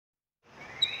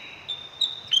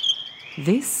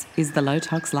This is the Low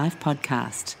Tox Life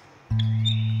podcast.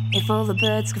 If all the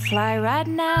birds could fly right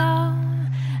now,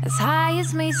 as high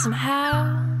as me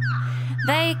somehow,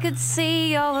 they could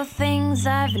see all the things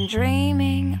I've been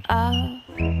dreaming of.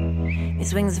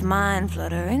 These wings of mine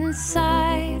flutter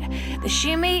inside, they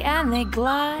shimmy and they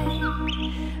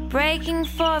glide, breaking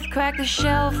forth, crack the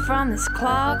shell from this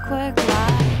clockwork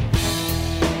life.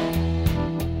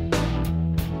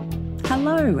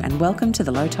 Hello and welcome to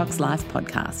the Low Tox Life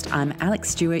podcast. I'm Alex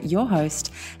Stewart, your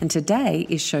host, and today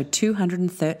is show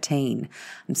 213.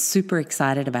 I'm super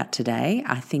excited about today.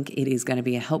 I think it is going to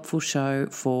be a helpful show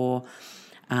for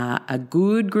a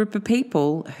good group of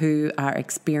people who are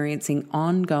experiencing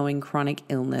ongoing chronic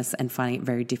illness and finding it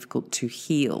very difficult to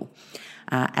heal.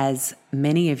 As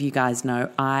many of you guys know,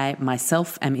 I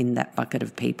myself am in that bucket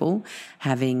of people,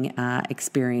 having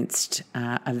experienced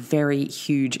a very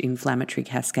huge inflammatory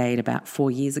cascade about 4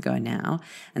 years ago now,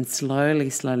 and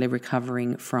slowly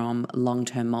recovering from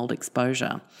long-term mold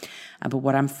exposure. But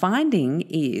what I'm finding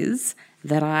is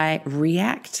that I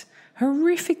react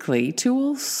horrifically to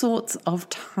all sorts of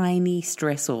tiny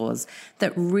stressors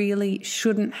that really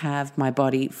shouldn't have my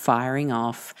body firing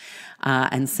off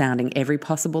and sounding every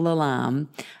possible alarm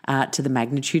to the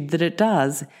magnitude that it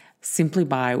does simply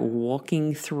by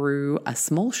walking through a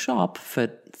small shop for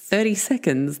 30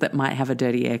 seconds that might have a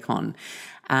dirty aircon.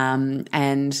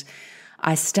 And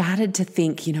I started to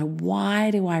think, why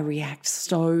do I react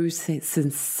so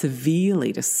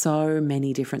severely to so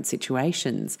many different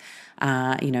situations?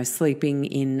 Sleeping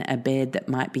in a bed that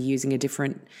might be using a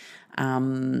different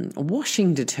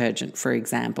washing detergent, for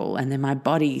example, and then my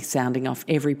body sounding off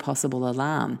every possible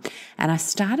alarm. And I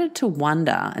started to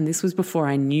wonder, and this was before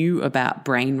I knew about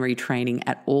brain retraining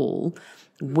at all,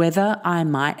 whether I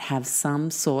might have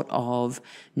some sort of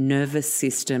nervous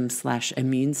system /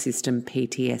 immune system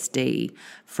PTSD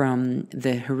from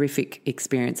the horrific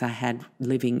experience I had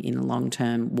living in a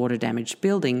long-term water-damaged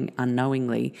building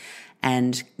unknowingly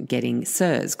and getting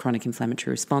CIRS, chronic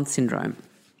inflammatory response syndrome.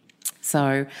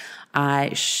 So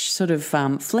I sort of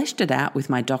fleshed it out with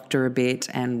my doctor a bit,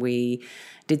 and we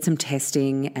did some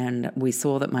testing, and we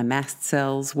saw that my mast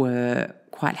cells were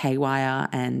quite haywire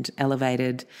and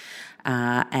elevated.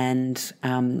 And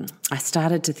I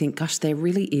started to think, gosh, there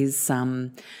really is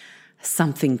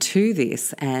something to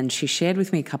this. And she shared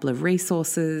with me a couple of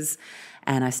resources,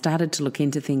 and I started to look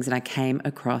into things, and I came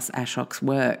across Ashok's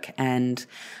work. And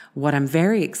what I'm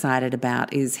very excited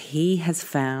about is he has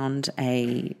found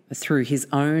through his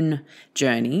own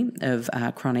journey of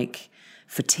chronic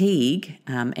fatigue,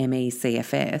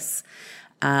 MECFS,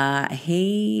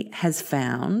 he has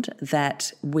found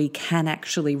that we can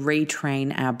actually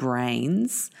retrain our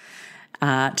brains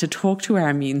to talk to our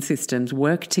immune systems,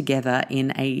 work together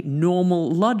in a normal,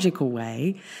 logical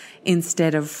way,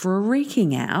 instead of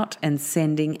freaking out and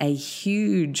sending a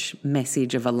huge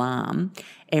message of alarm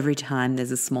every time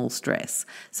there's a small stress.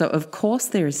 So, of course,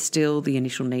 there is still the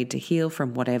initial need to heal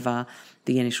from whatever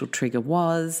the initial trigger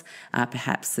was.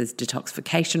 Perhaps there's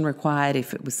detoxification required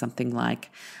if it was something like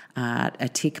a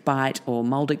tick bite or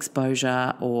mold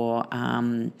exposure or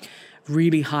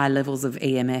really high levels of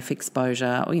EMF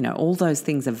exposure. All those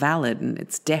things are valid, and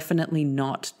it's definitely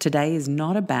not, today is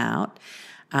not about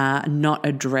not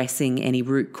addressing any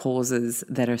root causes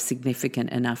that are significant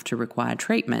enough to require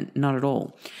treatment. Not at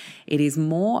all. It is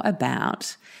more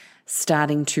about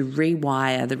starting to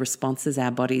rewire the responses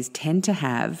our bodies tend to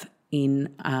have,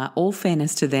 in all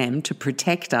fairness to them, to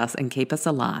protect us and keep us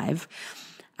alive,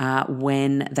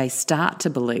 when they start to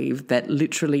believe that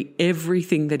literally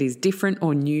everything that is different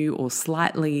or new or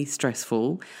slightly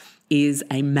stressful is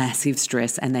a massive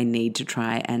stress, and they need to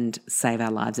try and save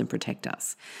our lives and protect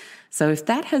us. So if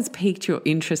that has piqued your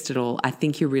interest at all, I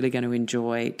think you're really going to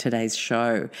enjoy today's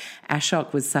show.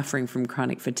 Ashok was suffering from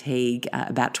chronic fatigue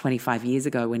about 25 years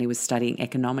ago when he was studying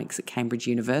economics at Cambridge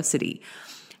University.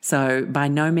 So by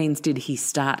no means did he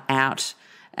start out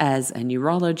as a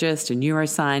neurologist, a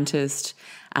neuroscientist,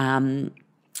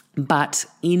 but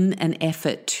in an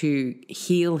effort to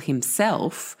heal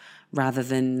himself rather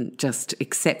than just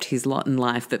accept his lot in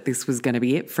life that this was going to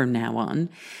be it from now on,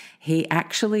 he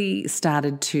actually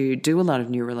started to do a lot of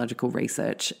neurological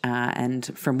research,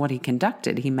 and from what he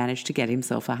conducted, he managed to get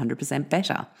himself 100%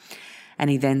 better. And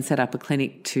he then set up a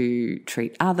clinic to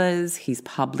treat others. He's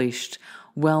published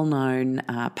well-known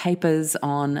papers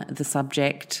on the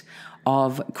subject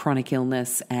of chronic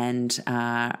illness and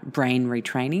brain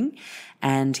retraining.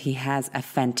 And he has a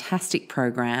fantastic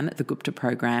program, the Gupta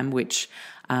program, which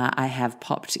I have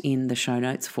popped in the show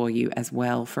notes for you as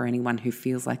well for anyone who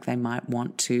feels like they might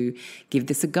want to give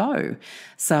this a go.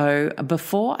 So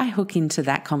before I hook into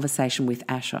that conversation with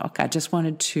Ashok, I just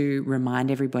wanted to remind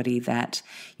everybody that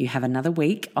you have another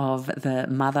week of the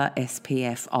Mother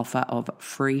SPF offer of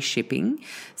free shipping.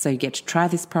 So you get to try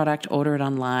this product, order it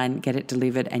online, get it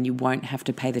delivered, and you won't have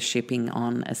to pay the shipping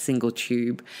on a single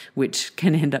tube, which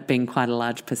can end up being quite a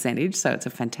large percentage. So it's a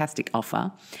fantastic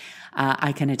offer.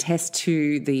 I can attest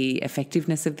to the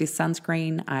effectiveness of this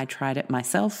sunscreen. I tried it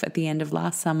myself at the end of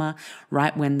last summer,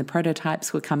 right when the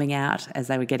prototypes were coming out as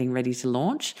they were getting ready to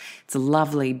launch. It's a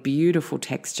lovely, beautiful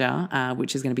texture,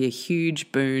 which is going to be a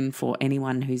huge boon for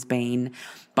anyone who's been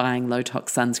buying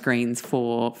low-tox sunscreens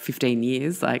for 15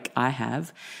 years like I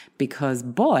have, because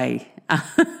boy,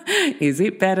 is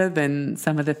it better than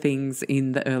some of the things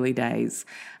in the early days.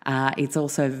 It's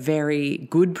also very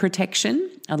good protection.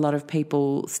 A lot of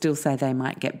people still say they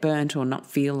might get burnt or not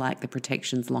feel like the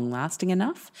protection's long-lasting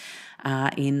enough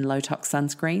in low-tox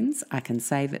sunscreens. I can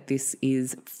say that this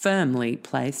is firmly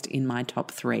placed in my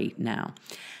top 3 now.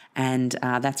 And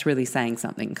that's really saying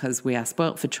something, because we are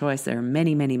spoilt for choice. There are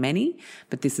many, many, many,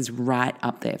 but this is right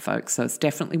up there, folks. So it's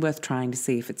definitely worth trying to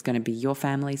see if it's going to be your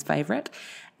family's favourite.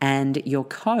 And your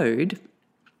code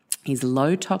is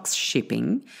low tox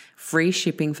shipping, free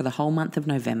shipping for the whole month of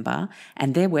November.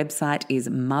 And their website is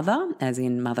mother, as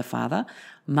in mother, father,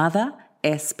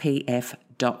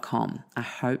 motherspf.com. I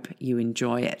hope you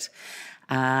enjoy it.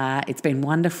 It's been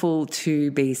wonderful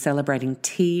to be celebrating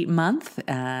Tea Month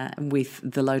with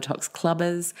the Low Tox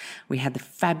Clubbers. We had the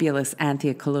fabulous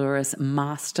Anthea Kalouris,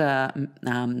 master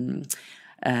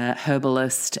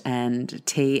herbalist and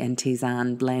tea and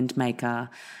tisane blend maker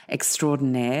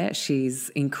extraordinaire. She's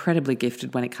incredibly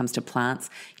gifted when it comes to plants.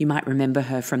 You might remember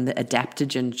her from the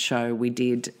adaptogen show we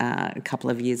did a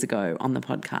couple of years ago on the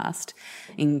podcast.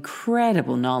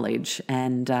 Incredible knowledge,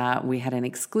 and we had an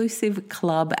exclusive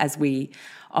club, as we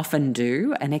often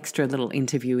do, an extra little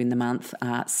interview in the month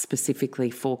specifically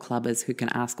for clubbers who can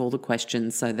ask all the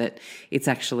questions, so that it's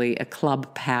actually a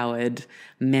club-powered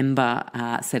member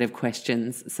set of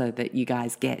questions, so that you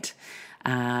guys get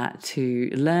to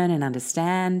learn and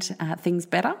understand things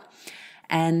better.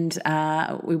 And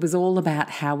it was all about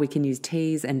how we can use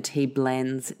teas and tea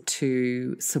blends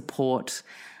to support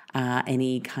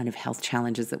any kind of health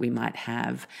challenges that we might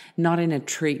have, not in a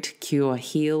treat, cure,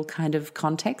 heal kind of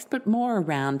context, but more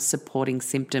around supporting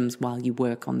symptoms while you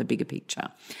work on the bigger picture.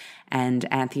 And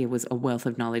Anthea was a wealth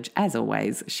of knowledge, as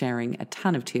always, sharing a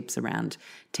ton of tips around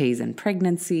teas and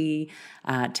pregnancy,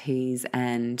 teas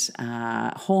and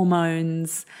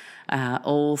hormones,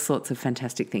 all sorts of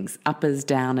fantastic things, uppers,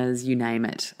 downers, you name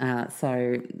it.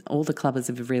 So all the clubbers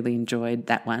have really enjoyed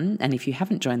that one. And if you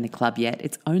haven't joined the club yet,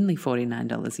 it's only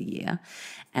 $49 a year.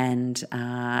 And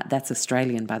that's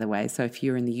Australian, by the way. So if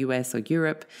you're in the US or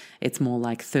Europe, it's more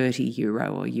like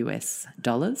 €30 or US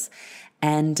dollars.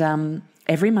 And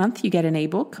every month you get an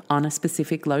ebook on a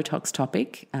specific low tox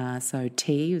topic. So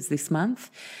tea is this month.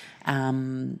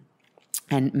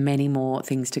 And many more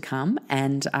things to come.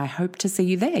 And I hope to see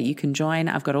you there. You can join.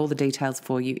 I've got all the details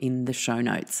for you in the show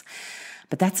notes.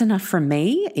 But that's enough from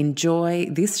me. Enjoy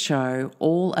this show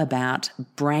all about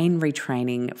brain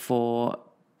retraining for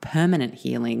permanent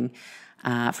healing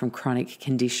from chronic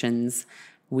conditions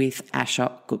with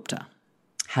Ashok Gupta.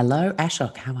 Hello,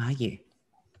 Ashok. How are you?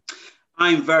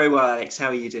 I'm very well, Alex. How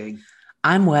are you doing?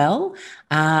 I'm well,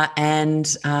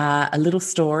 and a little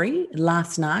story.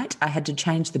 Last night, I had to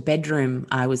change the bedroom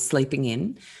I was sleeping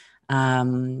in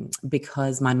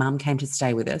because my mum came to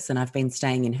stay with us, and I've been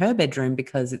staying in her bedroom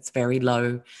because it's very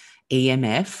low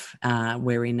EMF.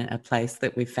 We're in a place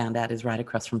that we've found out is right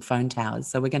across from phone towers,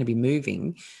 so we're going to be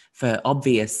moving for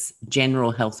obvious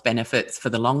general health benefits for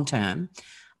the long term.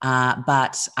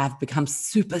 But I've become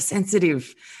super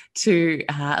sensitive to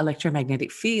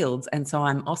electromagnetic fields. And so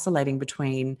I'm oscillating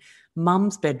between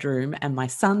mum's bedroom and my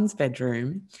son's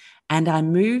bedroom. And I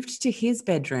moved to his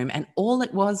bedroom, and all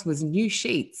it was new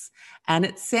sheets. And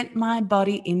it sent my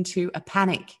body into a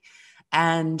panic.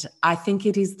 And I think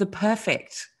it is the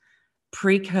perfect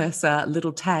precursor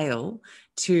little tale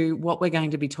to what we're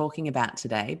going to be talking about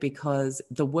today, because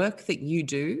the work that you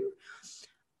do,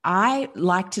 I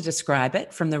like to describe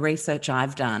it, from the research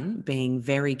I've done, being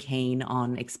very keen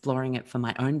on exploring it for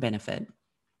my own benefit.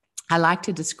 I like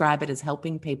to describe it as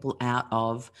helping people out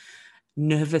of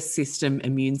nervous system,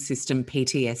 immune system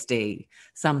PTSD,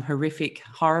 some horrific,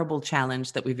 horrible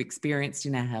challenge that we've experienced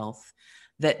in our health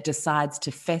that decides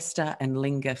to fester and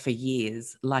linger for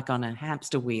years, like on a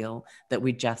hamster wheel that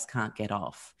we just can't get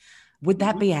off. Would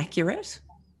that be accurate?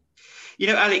 You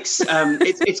know, Alex,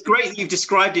 it's great that you've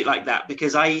described it like that,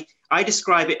 because I I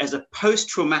describe it as a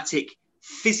post-traumatic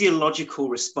physiological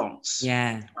response.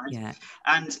 Yeah, right? yeah.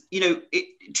 And,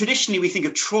 traditionally we think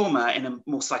of trauma in a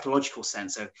more psychological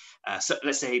sense. So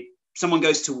let's say someone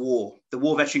goes to war, the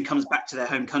war veteran comes back to their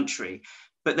home country,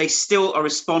 but they still are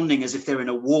responding as if they're in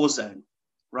a war zone,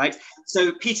 right?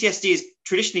 So PTSD has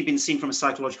traditionally been seen from a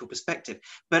psychological perspective,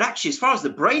 but actually, as far as the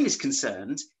brain is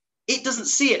concerned, it doesn't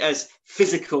see it as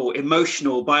physical,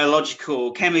 emotional,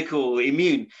 biological, chemical,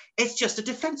 immune. It's just a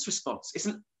defense response.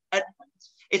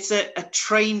 It's a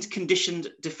trained, conditioned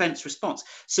defense response.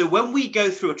 So when we go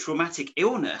through a traumatic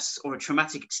illness or a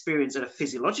traumatic experience at a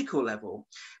physiological level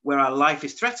where our life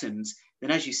is threatened,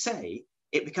 then as you say,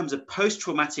 it becomes a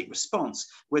post-traumatic response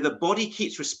where the body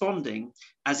keeps responding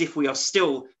as if we are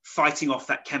still fighting off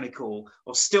that chemical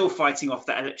or still fighting off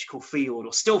that electrical field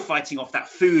or still fighting off that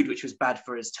food which was bad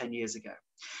for us 10 years ago.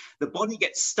 The body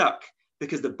gets stuck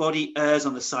because the body errs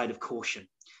on the side of caution.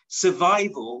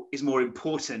 Survival is more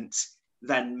important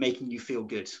than making you feel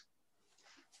good.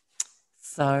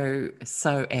 So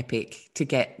epic to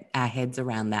get our heads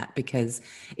around that, because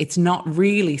it's not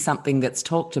really something that's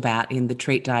talked about in the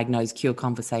treat, diagnose, cure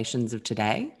conversations of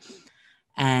today.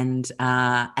 And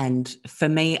for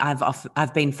me,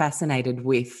 I've been fascinated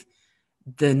with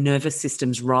the nervous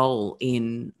system's role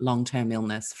in long-term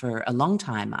illness for a long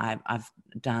time. I've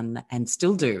done and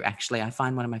still do, actually. I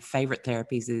find one of my favorite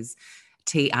therapies is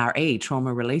TRE,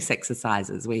 trauma release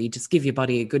exercises, where you just give your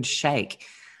body a good shake.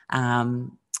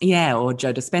 Or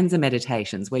Joe Dispenza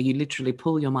meditations, where you literally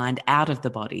pull your mind out of the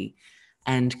body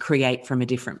and create from a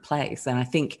different place. And I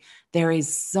think there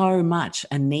is so much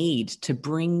a need to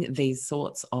bring these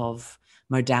sorts of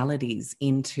modalities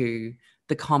into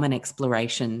the common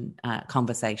exploration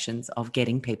conversations of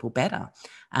getting people better.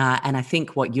 And I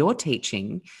think what you're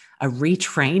teaching, a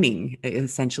retraining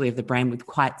essentially of the brain with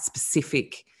quite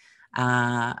specific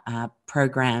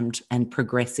programmed and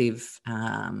progressive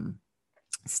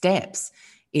steps,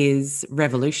 is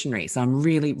revolutionary. So I'm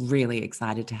really, really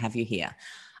excited to have you here.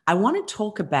 I want to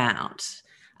talk about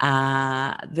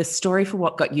the story for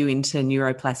what got you into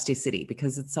neuroplasticity,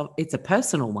 because it's a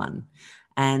personal one.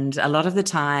 And a lot of the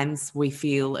times we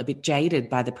feel a bit jaded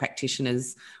by the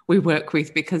practitioners we work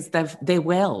with because they're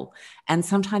well. And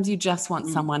sometimes you just want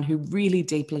someone who really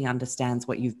deeply understands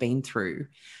what you've been through.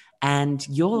 And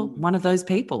you're one of those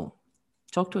people.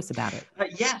 Talk to us about it.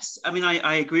 Yes. I mean,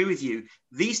 I agree with you.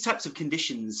 These types of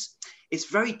conditions, it's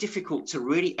very difficult to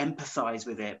really empathize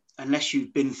with it unless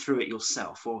you've been through it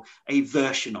yourself or a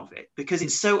version of it, because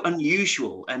it's so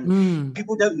unusual and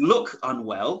people don't look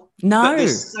unwell. No. But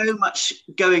there's so much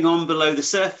going on below the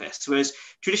surface, whereas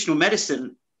traditional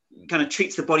medicine kind of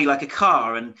treats the body like a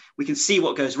car and we can see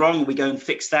what goes wrong and we go and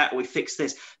fix that or we fix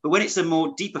this. But when it's a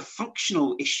more deeper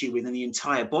functional issue within the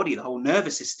entire body, the whole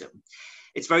nervous system,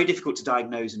 it's very difficult to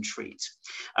diagnose and treat.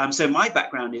 So my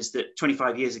background is that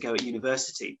 25 years ago at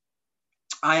university,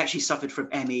 I actually suffered from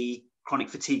ME, chronic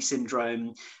fatigue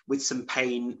syndrome, with some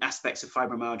pain aspects of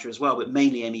fibromyalgia as well, but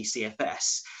mainly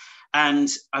ME/CFS. And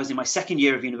I was in my second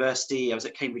year of university. I was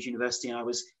at Cambridge University, and I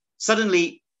was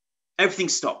suddenly, everything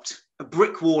stopped, a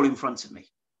brick wall in front of me.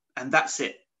 And that's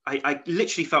it. I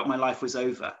literally felt my life was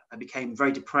over. I became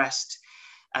very depressed,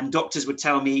 and doctors would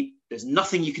tell me, there's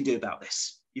nothing you can do about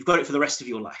this. You've got it for the rest of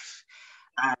your life.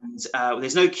 And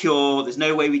there's no cure. There's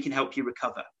no way we can help you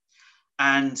recover.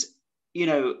 And,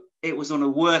 it was one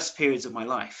of the worst periods of my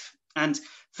life. And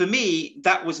for me,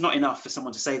 that was not enough for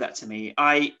someone to say that to me.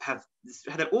 I have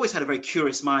always had a very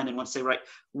curious mind and want to say, right,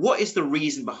 what is the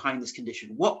reason behind this condition?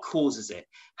 What causes it?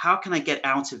 How can I get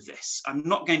out of this? I'm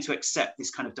not going to accept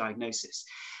this kind of diagnosis.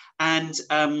 And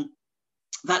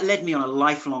that led me on a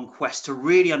lifelong quest to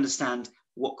really understand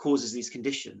what causes these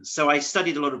conditions. So I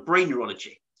studied a lot of brain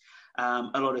neurology, a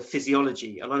lot of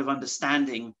physiology, a lot of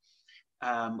understanding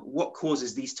what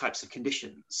causes these types of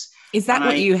conditions. Is that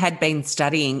what you had been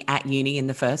studying at uni in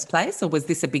the first place, or was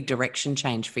this a big direction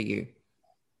change for you?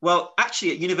 Well,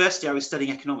 actually, at university, I was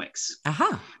studying economics.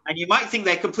 Aha. And you might think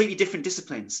they're completely different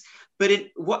disciplines. But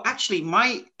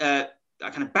my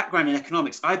kind of background in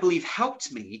economics, I believe,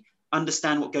 helped me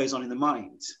understand what goes on in the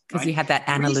mind. Because you had that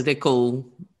analytical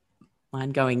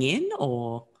mind going in,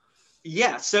 or?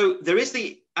 Yeah, so there is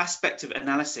the aspect of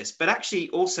analysis, but actually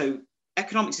also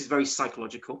economics is very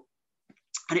psychological,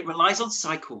 and it relies on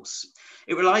cycles.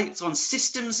 It relies on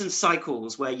systems and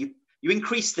cycles where you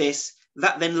increase this,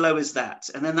 that then lowers that,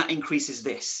 and then that increases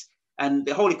this. And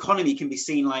the whole economy can be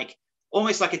seen like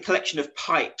almost like a collection of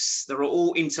pipes that are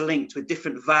all interlinked with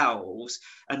different valves,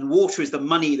 and water is the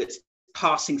money that's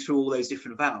passing through all those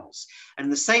different valves. And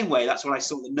in the same way, that's what I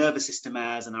saw the nervous system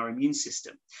as, and our immune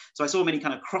system. So I saw many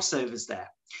kind of crossovers there.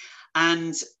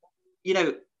 And,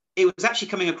 it was actually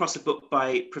coming across a book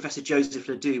by Professor Joseph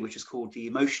Ledoux, which was called The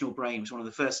Emotional Brain. It was one of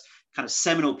the first kind of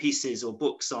seminal pieces or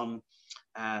books on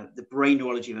the brain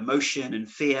neurology of emotion and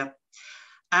fear.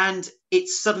 And it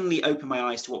suddenly opened my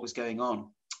eyes to what was going on.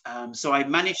 So I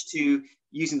managed to,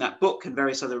 using that book and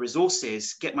various other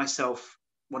resources, get myself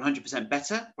 100%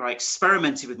 better, where I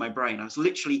experimented with my brain. I was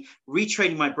literally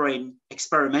retraining my brain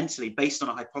experimentally based on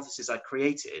a hypothesis I'd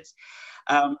created.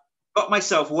 Got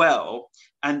myself well,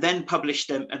 and then published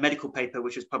a medical paper,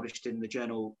 which was published in the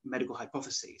journal Medical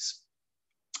Hypotheses.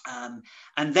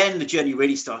 And then the journey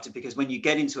really started, because when you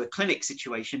get into a clinic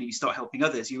situation and you start helping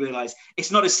others, you realize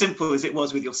it's not as simple as it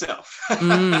was with yourself.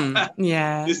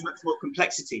 Yeah. There's much more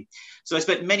complexity. So I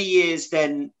spent many years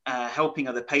then helping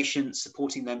other patients,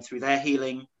 supporting them through their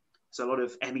healing. So a lot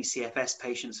of ME/CFS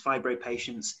patients, fibro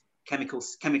patients,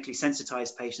 chemically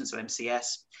sensitized patients, so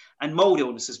MCS, and mold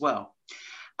illness as well.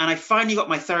 And I finally got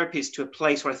my therapies to a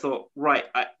place where I thought, right,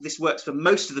 this works for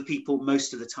most of the people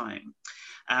most of the time.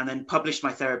 And then published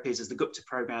my therapies as the Gupta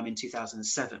program in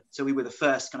 2007. So we were the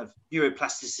first kind of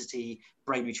neuroplasticity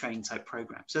brain retraining type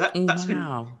program. So that's been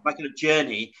my kind of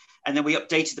journey. And then we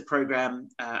updated the program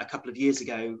a couple of years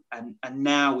ago. And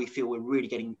now we feel we're really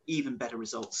getting even better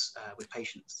results with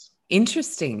patients.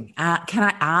 Interesting. Can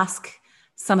I ask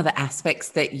some of the aspects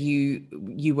that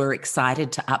you were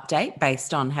excited to update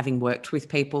based on having worked with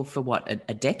people for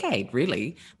a decade,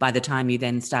 really, by the time you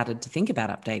then started to think about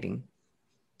updating?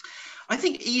 I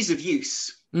think ease of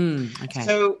use. Okay.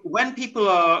 So when people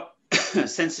are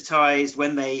sensitized,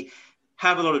 when they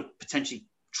have a lot of potentially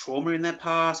trauma in their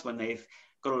past, when they've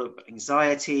got a lot of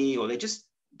anxiety, or they just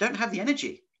don't have the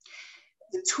energy,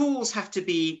 the tools have to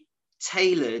be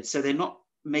tailored so they're not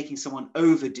making someone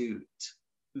overdo it,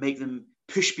 make them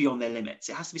push beyond their limits.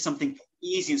 It has to be something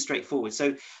easy and straightforward.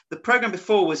 So the program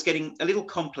before was getting a little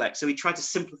complex, so we tried to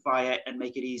simplify it and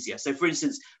make it easier. So for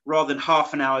instance, rather than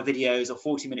half-an-hour videos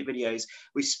or 40-minute videos,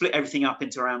 we split everything up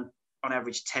into around, on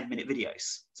average, 10-minute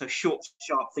videos. So short,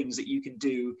 sharp things that you can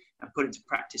do and put into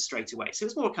practice straight away. So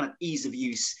it's more kind of ease of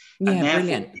use, and therefore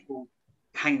brilliant. People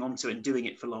hanging on to it and doing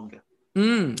it for longer.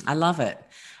 I love it.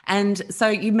 And so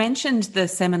you mentioned the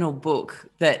seminal book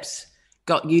that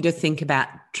got you to think about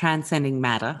transcending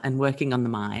matter and working on the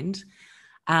mind.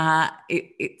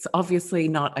 It's obviously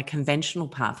not a conventional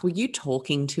path. Were you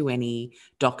talking to any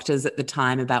doctors at the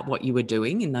time about what you were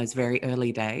doing in those very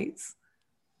early days?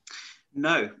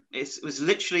 No, it was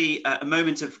literally a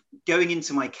moment of going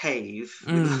into my cave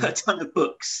with a ton of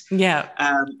books. Yeah.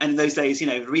 And in those days,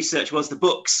 research was the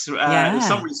books. There was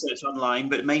some research online,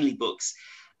 but mainly books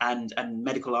and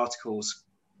medical articles.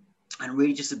 And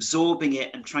really just absorbing it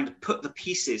and trying to put the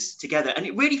pieces together. And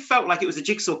it really felt like it was a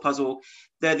jigsaw puzzle.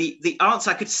 The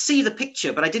answer, I could see the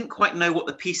picture, but I didn't quite know what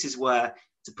the pieces were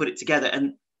to put it together.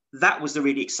 And that was the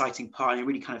really exciting part. And it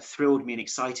really kind of thrilled me and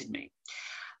excited me.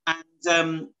 And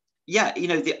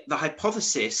the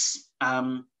hypothesis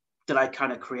that I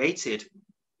kind of created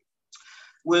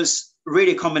was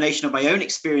really a combination of my own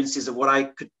experiences of what I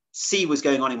could see was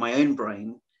going on in my own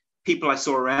brain. People I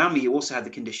saw around me who also had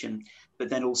the condition, but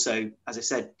then also, as I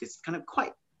said, this kind of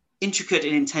quite intricate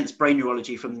and intense brain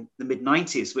neurology from the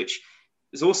mid-90s, which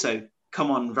has also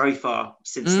come on very far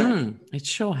since then. It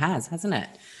sure has, hasn't it?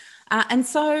 And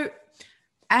so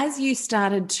as you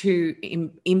started to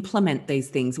implement these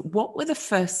things, what were the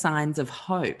first signs of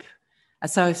hope?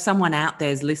 So if someone out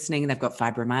there is listening, they've got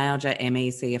fibromyalgia,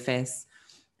 ME, CFS,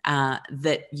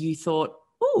 that you thought,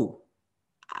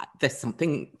 there's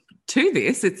something to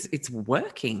this, it's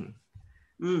working.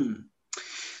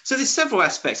 So there's several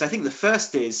aspects. I think the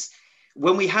first is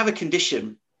when we have a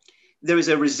condition, there is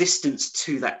a resistance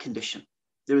to that condition.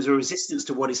 There is a resistance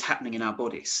to what is happening in our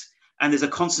bodies. And there's a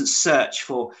constant search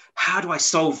for, how do I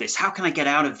solve this? How can I get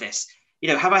out of this?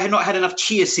 Have I not had enough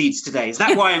chia seeds today? Is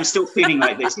that why I'm still feeling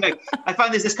like this? I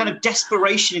find there's this kind of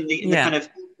desperation in the kind of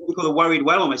what we call the worried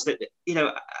well almost, that,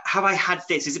 have I had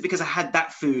this? Is it because I had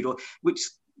that food? Or which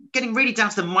getting really down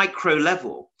to the micro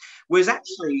level. Whereas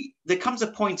actually there comes a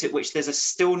point at which there's a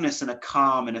stillness and a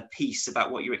calm and a peace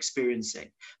about what you're experiencing.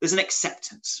 There's an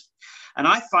acceptance. And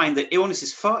I find that illness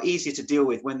is far easier to deal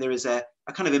with when there is a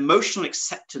kind of emotional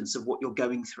acceptance of what you're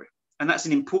going through. And that's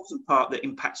an important part that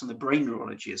impacts on the brain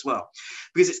neurology as well,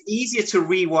 because it's easier to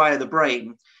rewire the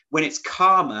brain when it's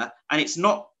calmer and it's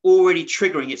not already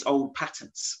triggering its old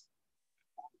patterns.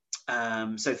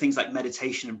 So things like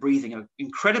meditation and breathing are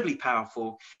incredibly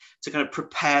powerful to kind of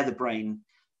prepare the brain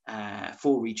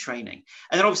for retraining.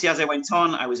 And then obviously, as I went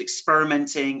on, I was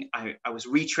experimenting, I was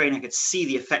retraining, I could see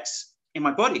the effects in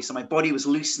my body. So my body was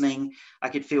loosening, I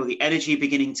could feel the energy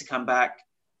beginning to come back.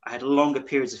 I had longer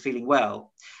periods of feeling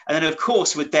well. And then, of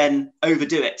course, would then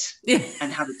overdo it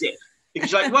and have a dip.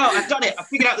 Because you're like, well, I've done it. I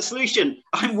figured out the solution.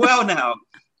 I'm well now.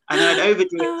 And then I'd overdo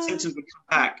it. Symptoms would come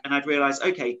back. And I'd realize,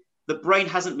 okay, the brain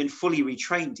hasn't been fully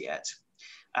retrained yet,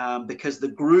 because the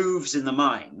grooves in the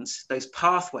mind, those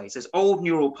pathways, those old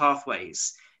neural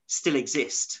pathways still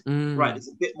exist. Right. There's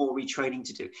a bit more retraining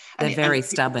to do. They're very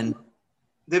stubborn.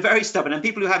 They're very stubborn. And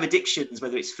people who have addictions,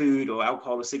 whether it's food or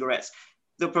alcohol or cigarettes,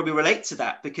 they'll probably relate to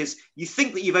that, because you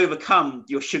think that you've overcome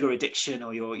your sugar addiction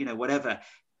or your, whatever.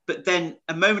 But then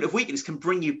a moment of weakness can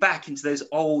bring you back into those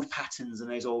old patterns and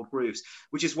those old grooves,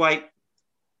 which is why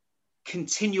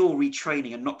continual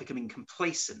retraining and not becoming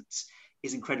complacent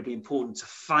is incredibly important to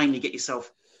finally get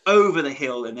yourself over the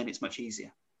hill, and then it's much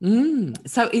easier.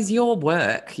 So is your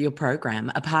work, your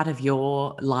program, a part of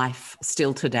your life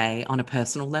still today on a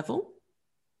personal level?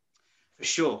 For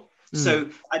sure. So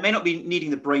I may not be needing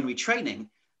the brain retraining,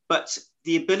 but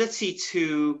the ability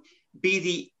to be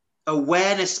the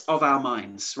awareness of our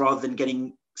minds rather than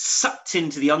getting sucked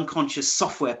into the unconscious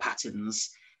software patterns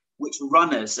which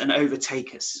run us and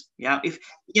overtake us. Yeah. If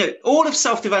all of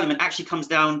self-development actually comes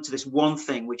down to this one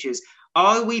thing, which is,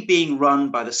 are we being run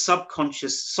by the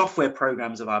subconscious software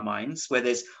programs of our minds, where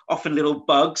there's often little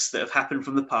bugs that have happened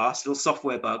from the past, little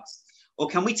software bugs? Or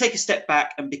can we take a step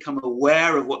back and become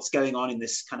aware of what's going on in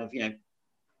this kind of,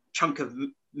 chunk of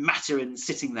matter and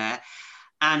sitting there,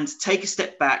 and take a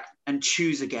step back and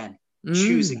choose again,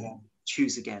 choose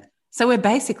again. So we're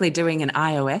basically doing an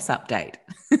iOS update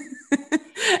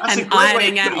and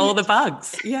ironing out all the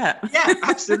bugs. Yeah. Yeah,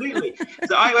 absolutely.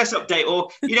 The iOS update, or,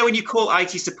 when you call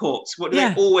IT support, what do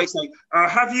they always say?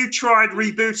 Have you tried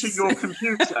rebooting your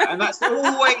computer? And that's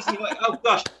always, like, oh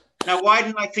gosh. Now, why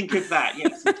didn't I think of that?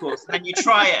 Yes, of course. And then you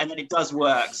try it and then it does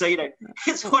work. So,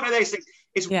 it's one of those things.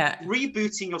 It's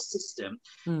rebooting your system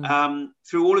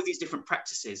through all of these different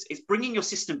practices. It's bringing your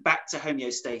system back to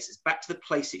homeostasis, back to the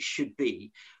place it should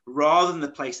be, rather than the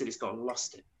place that it's got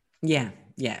lost in. Yeah.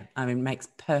 I mean, it makes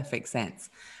perfect sense.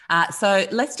 So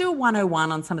let's do a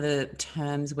 101 on some of the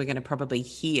terms we're going to probably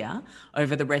hear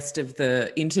over the rest of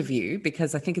the interview,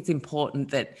 because I think it's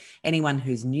important that anyone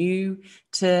who's new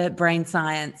to brain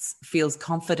science feels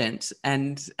confident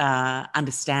and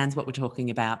understands what we're talking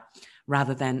about,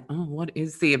 rather than, what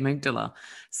is the amygdala?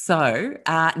 So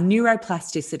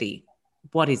neuroplasticity,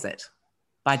 what is it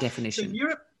by definition?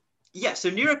 So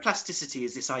neuroplasticity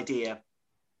is this idea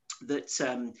that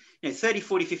 30,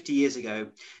 40, 50 years ago,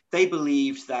 they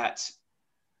believed that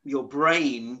your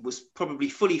brain was probably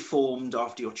fully formed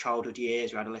after your childhood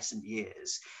years, your adolescent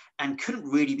years, and couldn't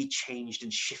really be changed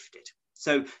and shifted.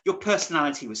 So your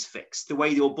personality was fixed. The way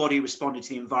your body responded to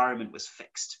the environment was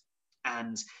fixed.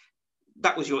 And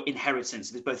that was your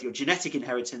inheritance. It was both your genetic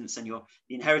inheritance and the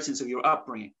inheritance of your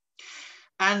upbringing.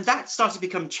 And that started to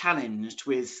become challenged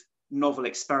with novel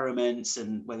experiments,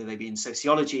 and whether they be in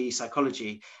sociology,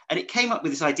 psychology. And it came up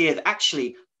with this idea that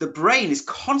actually the brain is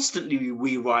constantly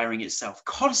rewiring itself,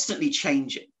 constantly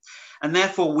changing. And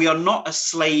therefore we are not a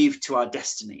slave to our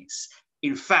destinies.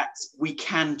 In fact, we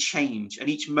can change, and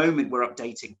each moment we're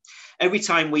updating. Every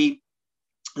time we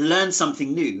learn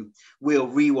something new, we're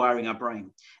rewiring our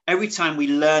brain. Every time we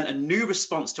learn a new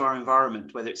response to our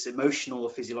environment, whether it's emotional or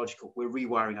physiological, we're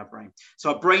rewiring our brain.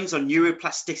 So our brains are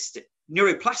neuroplastic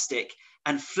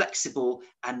and flexible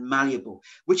and malleable,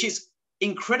 which is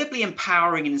incredibly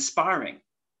empowering and inspiring.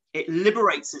 It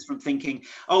liberates us from thinking,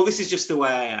 oh, this is just the way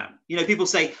I am. People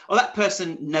say, oh, that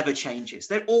person never changes.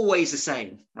 They're always the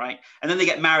same, right? And then they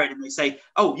get married and they say,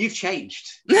 oh, you've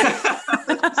changed. It's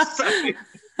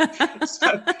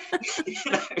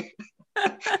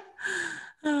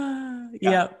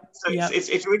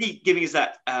really giving us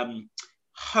that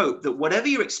hope that whatever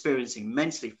you're experiencing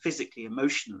mentally, physically,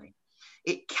 emotionally,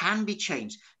 it can be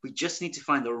changed. We just need to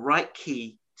find the right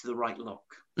key to the right lock.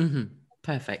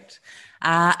 Perfect.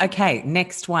 Okay,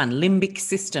 next one, limbic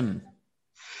system.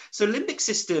 So limbic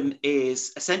system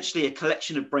is essentially a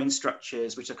collection of brain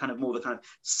structures, which are kind of more the kind of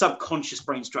subconscious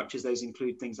brain structures. Those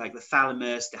include things like the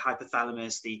thalamus, the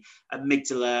hypothalamus, the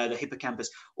amygdala, the hippocampus.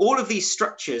 All of these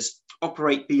structures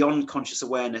operate beyond conscious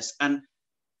awareness and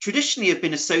traditionally have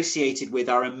been associated with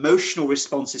our emotional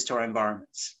responses to our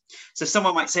environments. So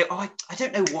someone might say, oh, I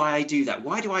don't know why I do that.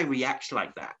 Why do I react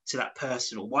like that to that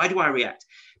person? Or why do I react?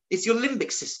 It's your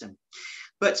limbic system.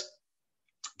 But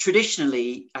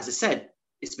traditionally, as I said,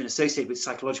 it's been associated with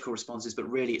psychological responses, but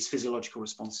really it's physiological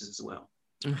responses as well.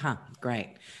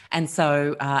 Great. And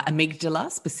so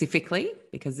amygdala specifically,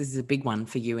 because this is a big one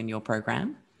for you in your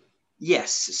program.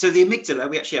 Yes. So the amygdala,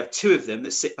 we actually have two of them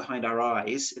that sit behind our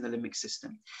eyes in the limbic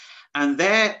system. And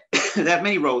they have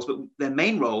many roles, but their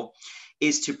main role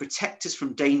is to protect us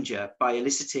from danger by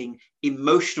eliciting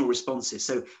emotional responses.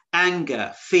 So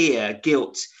anger, fear,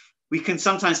 guilt. We can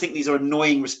sometimes think these are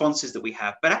annoying responses that we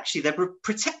have, but actually they're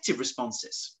protective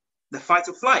responses. The fight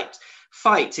or flight.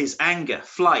 Fight is anger,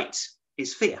 flight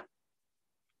is fear.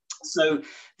 So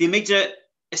the amygdala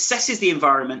assesses the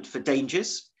environment for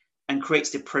dangers and creates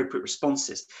the appropriate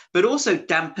responses, but also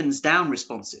dampens down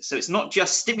responses. So it's not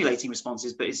just stimulating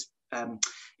responses, but it's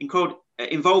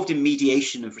involved in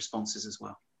mediation of responses as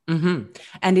well. Mm-hmm.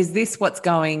 And is this what's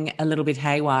going a little bit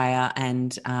haywire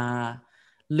and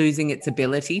losing its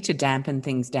ability to dampen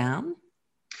things down?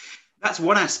 That's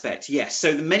one aspect, yes.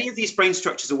 So many of these brain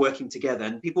structures are working together,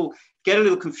 and people get a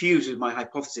little confused with my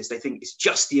hypothesis. They think it's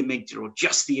just the amygdala or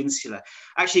just the insula.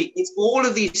 Actually, it's all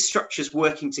of these structures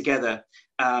working together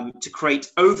to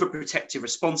create overprotective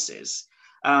responses.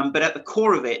 But at the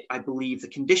core of it, I believe the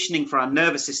conditioning for our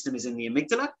nervous system is in the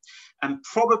amygdala, and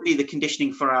probably the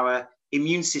conditioning for our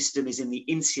immune system is in the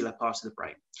insular part of the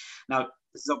brain. Now,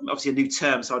 this is obviously a new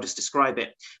term, so I'll just describe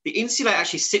it. The insula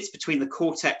actually sits between the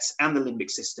cortex and the limbic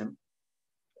system,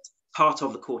 part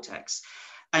of the cortex.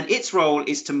 And its role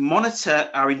is to monitor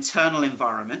our internal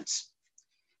environment,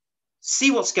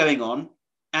 see what's going on,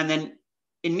 and then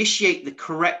initiate the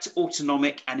correct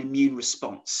autonomic and immune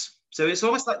response. So it's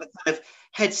almost like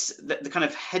the kind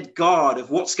of head guard of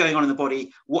what's going on in the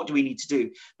body, what do we need to do?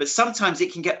 But sometimes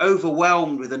it can get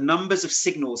overwhelmed with the numbers of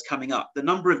signals coming up, the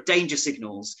number of danger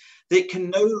signals, that it can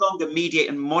no longer mediate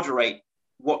and moderate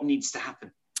what needs to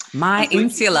happen. My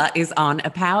insula is on a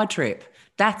power trip.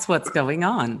 That's what's going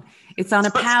on. It's on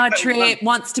a power trip,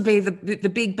 wants to be the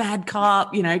big bad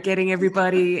cop, getting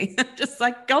everybody just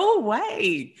like, go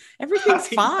away. Everything's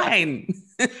fine.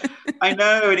 I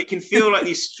know, and it can feel like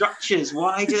these structures,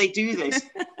 why do they do this?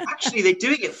 Actually, they're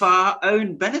doing it for our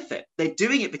own benefit. They're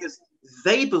doing it because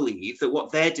they believe that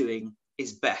what they're doing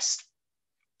is best.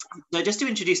 So just to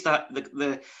introduce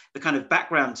the kind of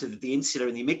background to the insula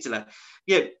and the amygdala,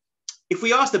 if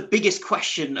we ask the biggest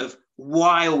question of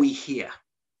why are we here?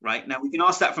 Right now, we can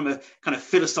ask that from a kind of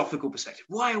philosophical perspective.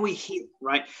 Why are we here?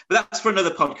 Right, but that's for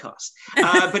another podcast.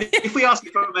 But if we ask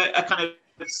it from a kind of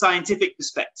scientific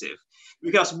perspective, we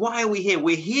can ask, why are we here?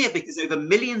 We're here because over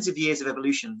millions of years of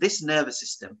evolution, this nervous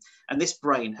system and this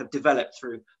brain have developed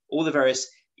through all the various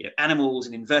animals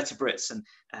and invertebrates and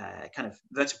kind of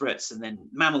vertebrates and then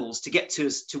mammals to get to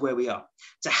us to where we are,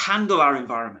 to handle our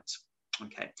environment.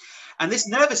 Okay, and this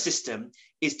nervous system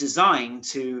is designed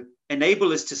to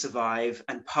enable us to survive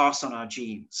and pass on our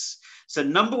genes. So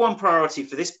number one priority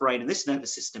for this brain and this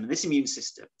nervous system and this immune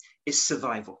system is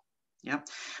survival. Yeah,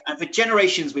 and for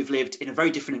generations we've lived in a very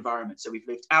different environment. So we've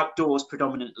lived outdoors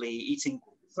predominantly, eating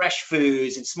fresh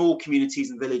foods in small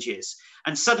communities and villages.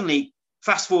 And suddenly,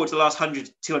 fast forward to the last 100,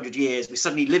 200 years, we're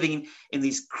suddenly living in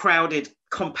these crowded,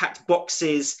 compact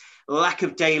boxes, lack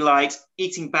of daylight,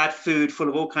 eating bad food full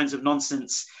of all kinds of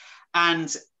nonsense,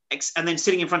 and then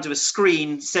sitting in front of a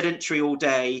screen, sedentary all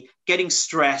day, getting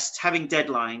stressed, having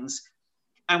deadlines,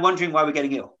 and wondering why we're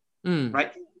getting ill,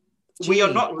 right? Gee. We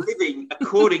are not living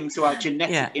according to our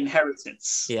genetic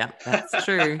inheritance. Yeah, that's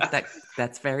true.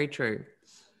 That's very true.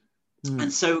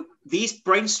 And so these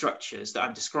brain structures that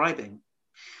I'm describing,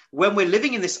 when we're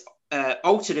living in this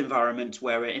altered environment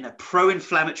where we're in a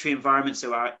pro-inflammatory environment,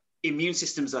 so our immune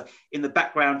systems are in the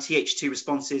background, Th2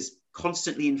 responses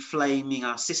constantly inflaming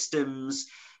our systems,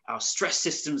 our stress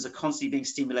systems are constantly being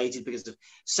stimulated because of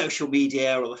social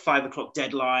media or the 5 o'clock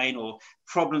deadline or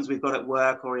problems we've got at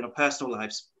work or in our personal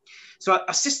lives. So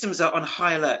our systems are on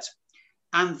high alert.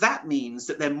 And that means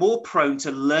that they're more prone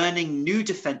to learning new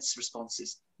defense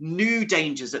responses, new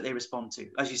dangers that they respond to.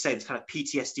 As you say, this kind of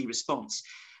PTSD response.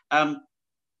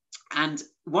 And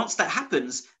once that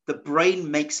happens, the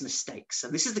brain makes mistakes.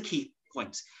 And this is the key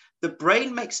point. The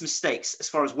brain makes mistakes as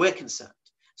far as we're concerned.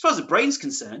 As far as the brain's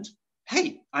concerned,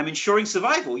 hey, I'm ensuring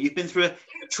survival. You've been through a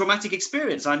traumatic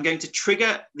experience. I'm going to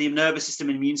trigger the nervous system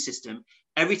and immune system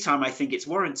every time I think it's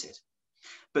warranted.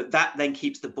 But that then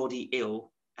keeps the body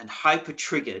ill and hyper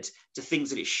triggered to things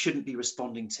that it shouldn't be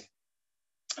responding to.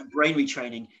 And brain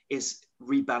retraining is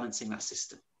rebalancing that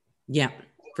system. Yeah,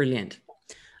 brilliant.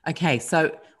 Okay,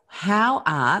 so how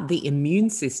are the immune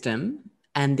system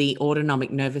and the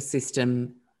autonomic nervous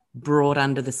system brought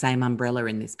under the same umbrella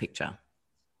in this picture?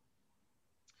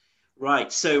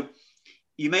 Right. So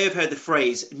you may have heard the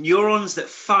phrase, neurons that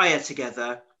fire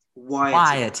together,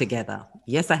 wire together.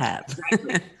 Yes, I have.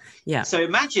 Exactly. Yeah. So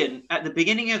imagine at the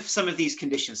beginning of some of these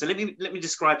conditions. So let me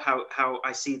describe how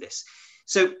I see this.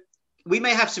 So we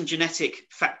may have some genetic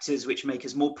factors which make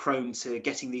us more prone to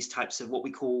getting these types of what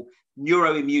we call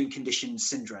neuroimmune condition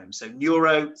syndrome. So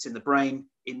neuro, it's in the brain,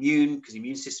 immune, because the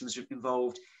immune system is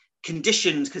involved,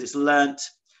 conditions because it's learnt,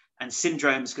 and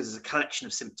syndromes because it's a collection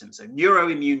of symptoms. So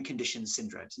neuroimmune conditions,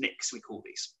 syndromes, NICs, we call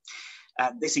these.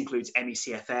 This includes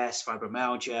ME/CFS,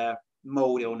 fibromyalgia,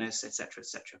 mold illness, etc.,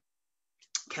 etc.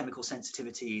 Chemical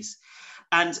sensitivities.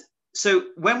 And so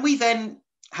when we then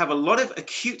have a lot of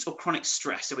acute or chronic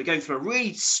stress, so we're going through a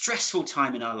really stressful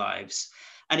time in our lives,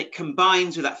 and it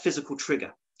combines with that physical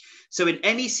trigger. So in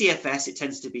ME/CFS, it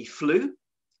tends to be flu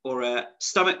or a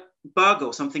stomach bug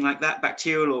or something like that,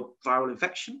 bacterial or viral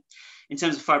infection. In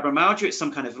terms of fibromyalgia, it's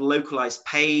some kind of localized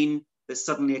pain that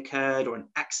suddenly occurred, or an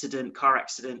accident, car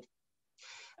accident.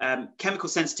 Chemical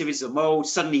sensitivities of mold,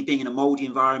 suddenly being in a moldy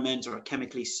environment or a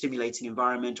chemically stimulating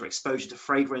environment, or exposure to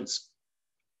fragrance,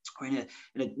 or in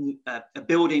a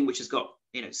building which has got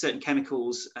certain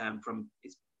chemicals from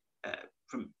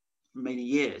many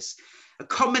years. A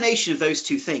combination of those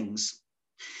two things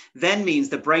then means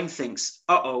the brain thinks,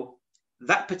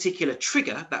 that particular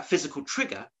trigger, that physical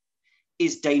trigger,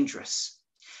 is dangerous.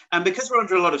 And because we're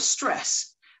under a lot of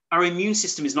stress, our immune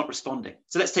system is not responding.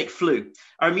 So let's take flu.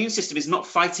 Our immune system is not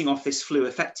fighting off this flu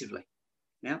effectively.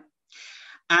 Yeah.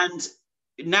 And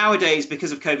nowadays,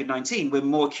 because of COVID-19, we're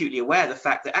more acutely aware of the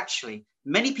fact that actually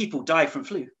many people die from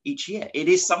flu each year. It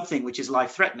is something which is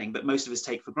life-threatening, but most of us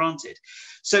take for granted.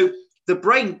 So the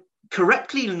brain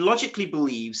correctly and logically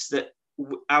believes that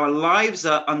our lives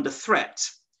are under threat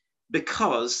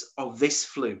because of this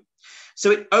flu. So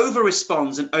it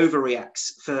over-responds and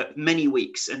overreacts for many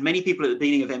weeks. And many people at the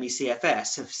beginning of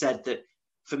ME/CFS have said that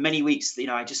for many weeks,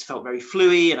 I just felt very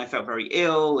flu-y and I felt very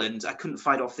ill and I couldn't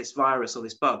fight off this virus or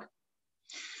this bug.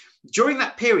 During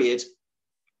that period,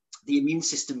 the immune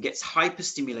system gets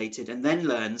hyperstimulated and then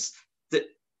learns that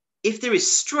if there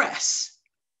is stress,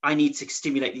 I need to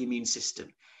stimulate the immune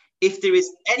system. If there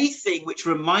is anything which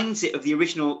reminds it of the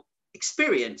original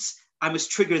experience, I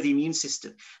must trigger the immune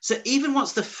system. So even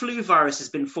once the flu virus has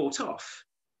been fought off,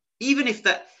 even if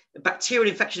that bacterial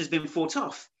infection has been fought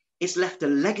off, it's left a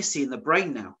legacy in the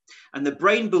brain now. And the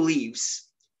brain believes,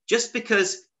 just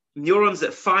because neurons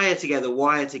that fire together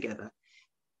wire together,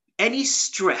 any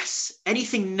stress,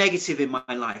 anything negative in my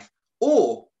life,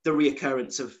 or the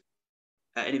reoccurrence of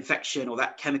an infection or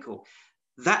that chemical,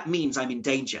 that means I'm in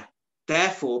danger.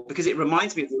 Therefore, because it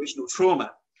reminds me of the original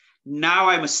trauma, now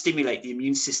I must stimulate the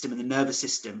immune system and the nervous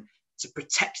system to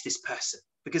protect this person,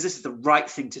 because this is the right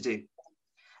thing to do.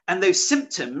 And those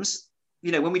symptoms,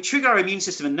 when we trigger our immune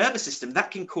system and nervous system, that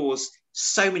can cause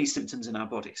so many symptoms in our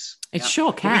bodies. It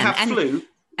sure can. When we have flu.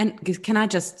 And can I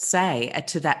just say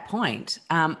to that point,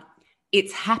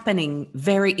 it's happening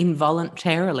very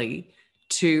involuntarily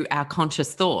to our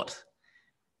conscious thought.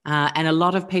 And a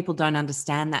lot of people don't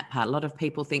understand that part. A lot of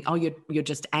people think, you're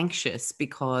just anxious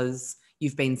because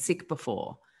you've been sick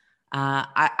before.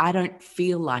 I don't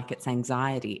feel like it's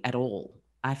anxiety at all.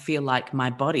 I feel like my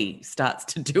body starts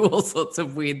to do all sorts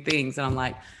of weird things. And I'm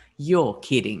like, you're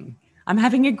kidding. I'm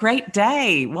having a great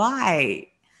day. Why?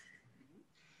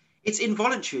 It's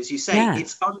involuntary, as you say. Yeah.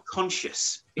 It's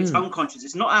unconscious. It's unconscious.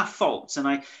 It's not our fault. And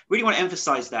I really want to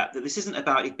emphasize that this isn't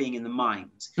about it being in the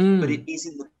mind, but it is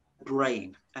in the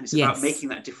brain. And it's about making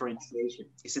that differentiation.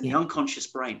 It's in the unconscious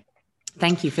brain.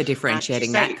 Thank you for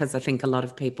differentiating that, because I think a lot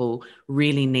of people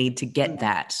really need to get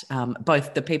that,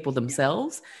 both the people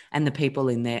themselves and the people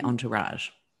in their entourage.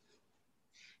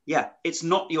 Yeah, it's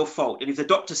not your fault. And if the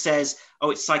doctor says,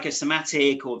 it's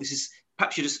psychosomatic, or this is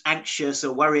perhaps you're just anxious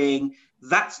or worrying,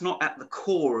 that's not at the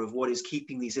core of what is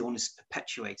keeping these illnesses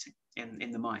perpetuating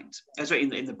in the mind. Sorry,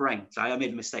 in the brain. I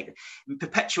made a mistake.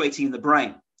 Perpetuating in the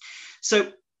brain.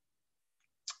 So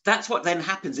that's what then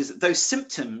happens, is that those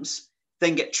symptoms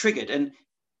then get triggered. And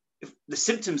if the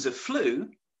symptoms of flu,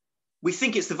 we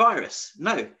think it's the virus.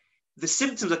 No, the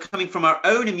symptoms are coming from our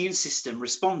own immune system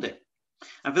responding.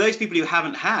 And for those people who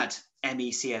haven't had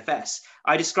ME/CFS,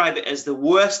 I describe it as the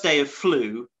worst day of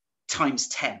flu times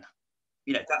 10.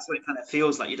 That's what it kind of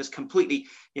feels like. You're just completely,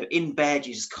 in bed,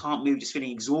 you just can't move, just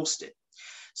feeling exhausted.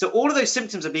 So all of those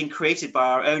symptoms are being created by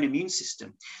our own immune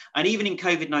system. And even in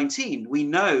COVID-19, we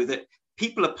know that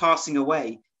people are passing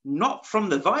away not from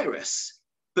the virus,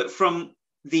 but from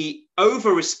the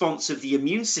over-response of the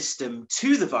immune system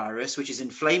to the virus, which is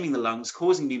inflaming the lungs,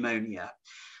 causing pneumonia,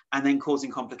 and then causing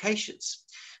complications.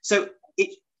 So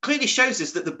it clearly shows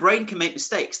us that the brain can make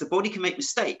mistakes, the body can make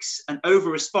mistakes and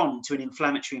over-respond to an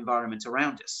inflammatory environment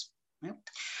around us. Yeah?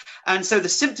 And so the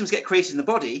symptoms get created in the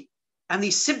body, and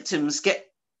these symptoms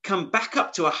come back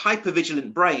up to a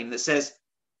hypervigilant brain that says,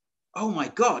 oh my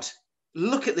God,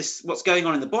 look at this, what's going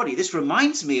on in the body. This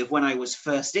reminds me of when I was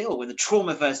first ill, when the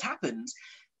trauma first happened.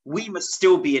 We must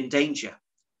still be in danger.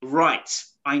 Right.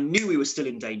 I knew we were still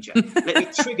in danger. Let me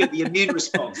trigger the immune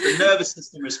response, the nervous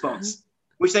system response.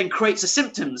 which then creates the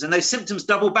symptoms. And those symptoms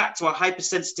double back to our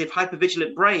hypersensitive,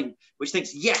 hypervigilant brain, which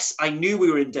thinks, yes, I knew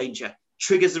we were in danger,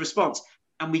 triggers the response.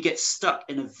 And we get stuck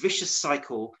in a vicious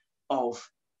cycle of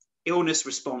illness,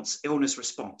 response,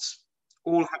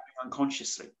 all happening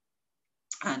unconsciously.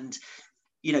 And,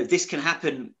 you know, this can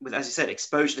happen with, as I said,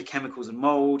 exposure to chemicals and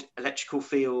mold, electrical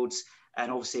fields,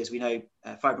 and obviously, as we know,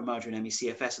 fibromyalgia and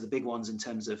ME/CFS are the big ones in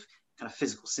terms of kind of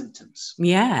physical symptoms.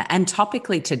 Yeah. And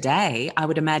topically today, I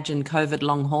would imagine COVID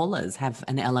long haulers have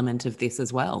an element of this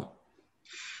as well.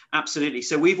 Absolutely.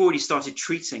 So we've already started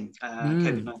treating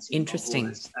COVID-19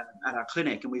 interesting. At our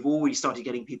clinic, and we've already started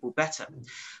getting people better.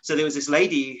 So there was this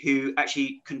lady who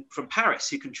actually from Paris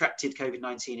who contracted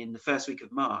COVID-19 in the first week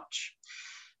of March,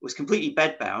 was completely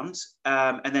bedbound,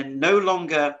 and then no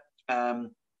longer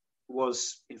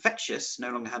was infectious,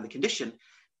 no longer had the condition,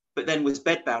 but then was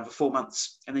bedbound for 4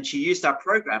 months. And then she used our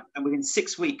program, and within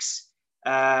 6 weeks,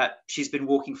 she's been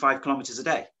walking 5 kilometers a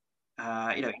day.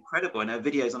 You know, incredible. And her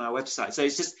videos on our website. So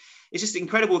it's just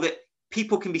incredible that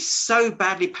people can be so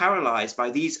badly paralyzed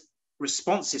by these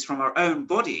responses from our own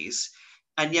bodies,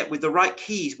 and yet with the right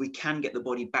keys, we can get the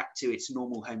body back to its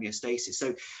normal homeostasis.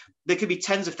 So there could be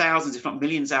tens of thousands, if not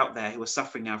millions, out there who are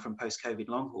suffering now from post-COVID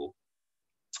long haul.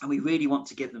 And we really want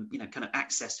to give them, you know, kind of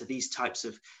access to these types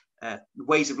of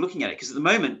ways of looking at it. Because at the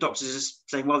moment, doctors are just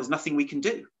saying, well, there's nothing we can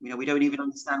do. You know, we don't even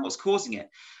understand what's causing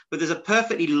it. But there's a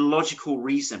perfectly logical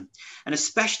reason. And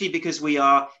especially because we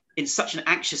are in such an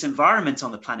anxious environment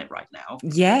on the planet right now.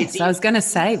 Yes, I was going to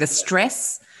say the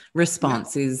stress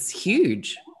response is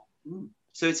huge.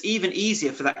 So it's even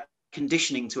easier for that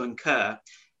conditioning to occur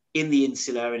in the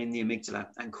insula and in the amygdala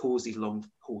and cause these long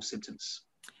haul symptoms.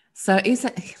 So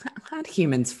aren't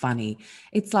humans funny?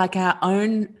 It's like our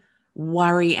own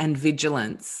worry and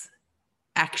vigilance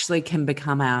actually can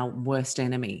become our worst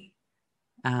enemy.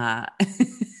 And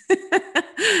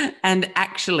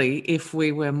actually, if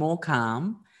we were more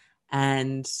calm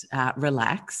and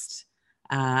relaxed,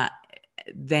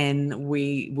 then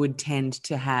we would tend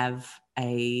to have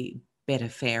a better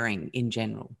faring in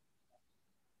general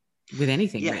with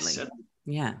anything, really.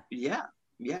 Yeah.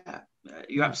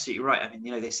 You're absolutely right. I mean,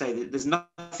 you know, they say that there's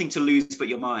nothing to lose but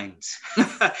your mind.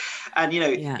 And, you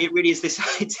know, it really is this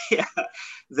idea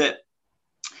that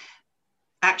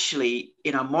actually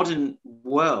in our modern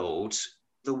world,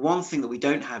 the one thing that we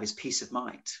don't have is peace of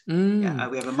mind. We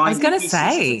have a mind. I was going to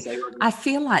say, I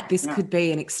feel like this could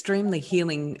be an extremely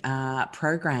healing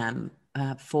program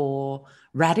for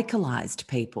radicalized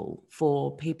people,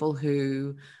 for people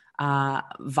who are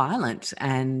violent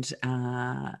and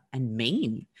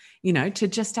mean, you know, to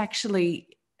just actually,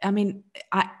 I mean,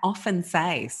 I often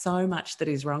say so much that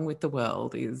is wrong with the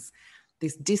world is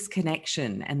this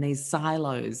disconnection and these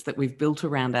silos that we've built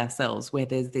around ourselves where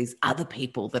there's these other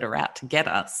people that are out to get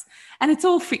us. And it's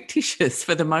all fictitious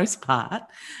for the most part.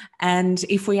 And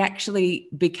if we actually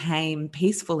became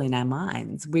peaceful in our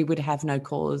minds, we would have no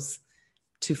cause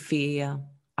to fear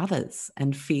others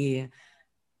and fear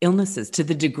illnesses to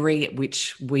the degree at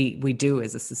which we do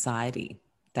as a society,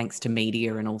 thanks to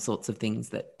media and all sorts of things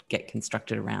that get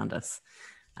constructed around us.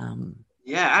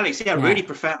 Alex, really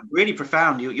profound.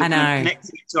 You're kind of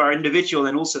connecting it to our individual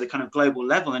and also the kind of global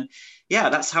level. And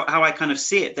that's how I kind of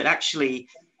see it, that actually,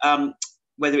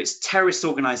 whether it's terrorist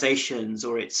organizations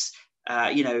or it's,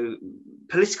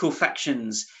 political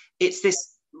factions, it's this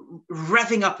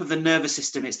revving up of the nervous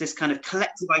system. It's this kind of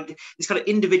collective, this kind of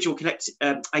individual collective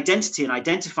identity and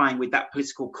identifying with that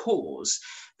political cause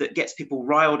that gets people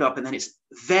riled up, and then it's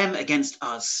them against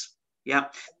us. Yeah,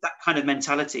 that kind of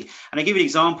mentality. And I give you an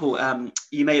example.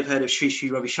 You may have heard of Sri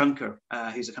Ravi Shankar,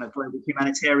 who's a kind of global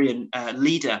humanitarian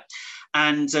leader.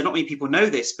 And not many people know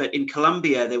this, but in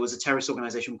Colombia, there was a terrorist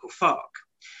organization called FARC,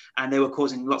 and they were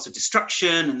causing lots of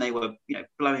destruction, and they were,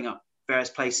 blowing up various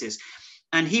places.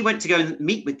 And he went to go and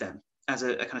meet with them as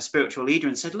a kind of spiritual leader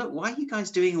and said, look, why are you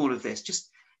guys doing all of this?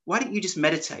 Why don't you just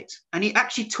meditate? And he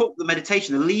actually taught the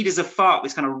meditation, the leaders of FARC,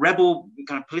 this kind of rebel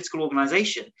kind of political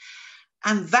organization.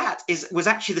 And that was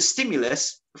actually the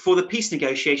stimulus for the peace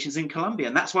negotiations in Colombia.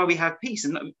 And that's why we have peace.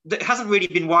 And that hasn't really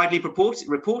been widely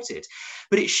reported.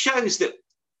 But it shows that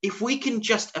if we can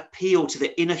just appeal to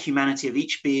the inner humanity of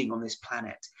each being on this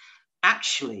planet,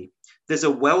 actually, there's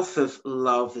a wealth of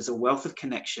love, there's a wealth of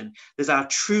connection, there's our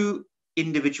true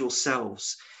individual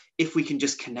selves, if we can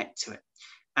just connect to it.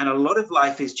 And a lot of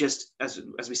life is just, as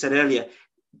we said earlier,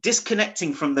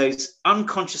 disconnecting from those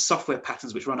unconscious software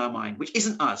patterns which run our mind, which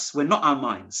isn't us. We're not our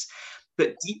minds.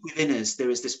 But deep within us, there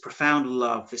is this profound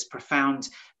love, this profound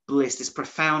bliss, this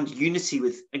profound unity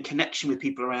with and connection with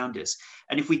people around us.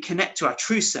 And if we connect to our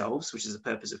true selves, which is the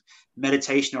purpose of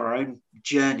meditation or our own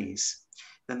journeys,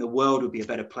 then the world would be a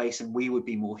better place and we would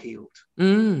be more healed.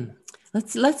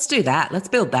 Let's do that. Let's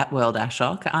build that world,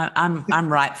 Ashok.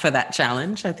 I'm right for that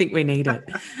challenge. I think we need it.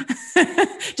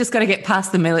 Just got to get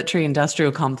past the military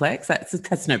industrial complex.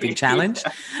 That's no big challenge.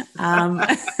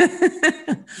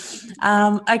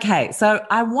 Okay, so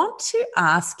I want to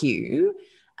ask you,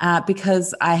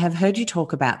 because I have heard you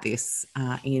talk about this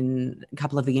in a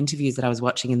couple of the interviews that I was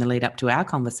watching in the lead up to our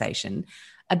conversation,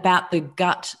 about the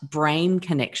gut-brain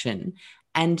connection,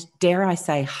 and dare I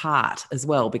say heart as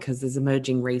well, because there's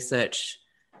emerging research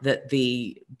that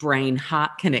the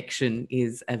brain-heart connection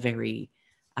is a very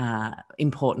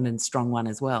important and strong one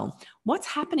as well. What's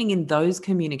happening in those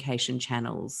communication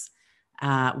channels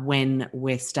when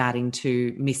we're starting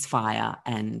to misfire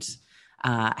and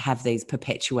have these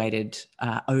perpetuated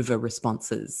over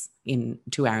responses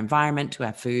to our environment, to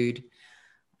our food,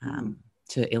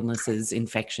 to illnesses,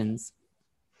 infections?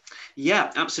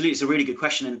 Yeah, absolutely. It's a really good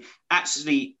question. And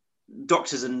actually,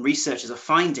 doctors and researchers are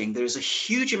finding there is a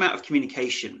huge amount of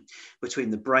communication between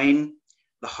the brain,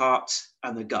 the heart,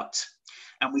 and the gut.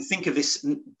 And we think of this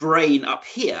brain up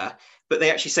here, but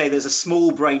they actually say there's a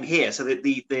small brain here. So that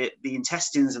the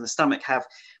intestines and the stomach have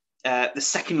the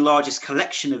second largest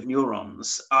collection of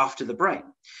neurons after the brain.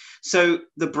 So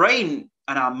the brain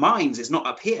and our minds is not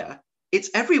up here, it's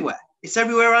everywhere. It's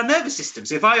everywhere in our nervous system.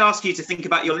 So if I ask you to think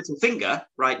about your little finger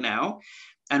right now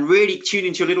and really tune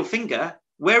into your little finger,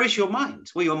 where is your mind?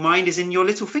 Well, your mind is in your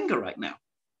little finger right now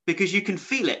because you can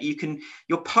feel it.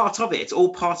 You're part of it. It's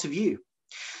all part of you.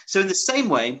 So in the same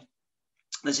way,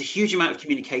 there's a huge amount of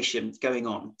communication going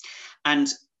on. And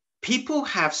people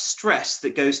have stress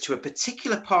that goes to a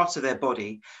particular part of their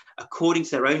body according to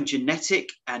their own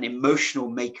genetic and emotional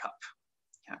makeup.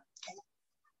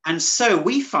 And so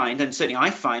we find, and certainly I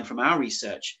find from our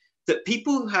research, that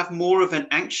people who have more of an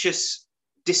anxious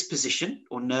disposition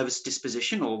or nervous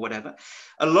disposition or whatever,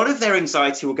 a lot of their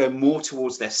anxiety will go more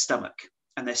towards their stomach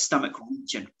and their stomach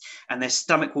region, and their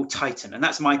stomach will tighten. And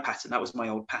that's my pattern. That was my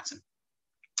old pattern.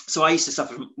 So I used to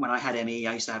suffer from, when I had ME,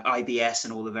 I used to have IBS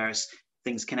and all the various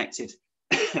things connected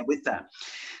with that.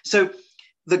 So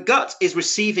the gut is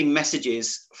receiving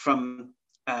messages from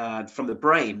the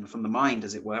brain, from the mind,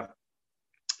 as it were,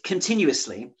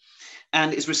 continuously,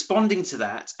 and is responding to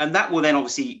that. And that will then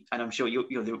obviously, and I'm sure you're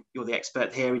the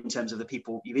expert here in terms of the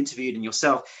people you've interviewed and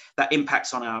yourself, that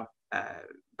impacts on our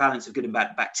balance of good and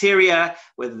bad bacteria,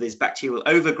 whether there's bacterial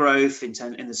overgrowth in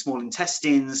the small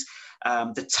intestines,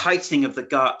 the tightening of the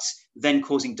gut, then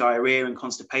causing diarrhea and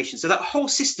constipation. So that whole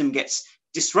system gets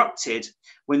disrupted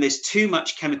when there's too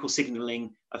much chemical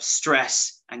signaling of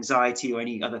stress, anxiety, or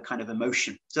any other kind of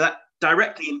emotion. So that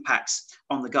directly impacts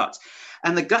on the gut.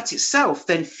 And the gut itself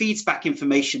then feeds back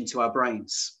information to our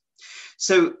brains.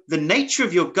 So the nature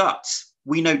of your gut,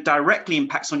 we know directly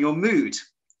impacts on your mood.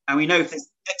 And we know if there's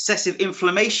excessive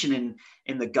inflammation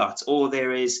in the gut, or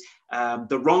there is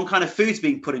the wrong kind of foods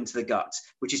being put into the gut,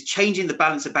 which is changing the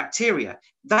balance of bacteria,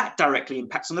 that directly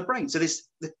impacts on the brain. So there's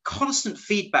the constant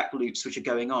feedback loops which are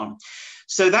going on.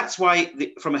 So that's why,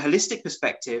 from a holistic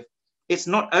perspective, it's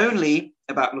not only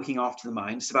about looking after the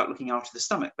mind, it's about looking after the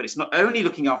stomach. But it's not only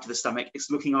looking after the stomach,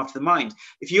 it's looking after the mind.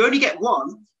 If you only get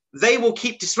one, they will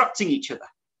keep disrupting each other.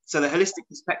 So the holistic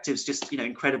perspective is just,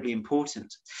 incredibly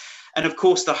important. And of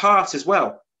course, the heart as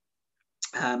well.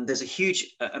 There's a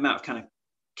huge amount of kind of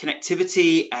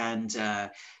connectivity and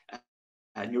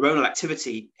neuronal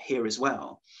activity here as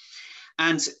well.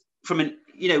 And from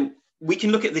we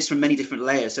can look at this from many different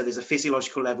layers. So there's a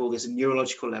physiological level, there's a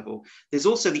neurological level, there's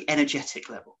also the energetic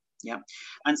level. Yeah.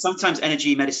 And sometimes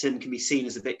energy medicine can be seen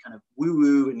as a bit kind of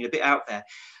woo-woo and a bit out there.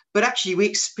 But actually, we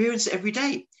experience it every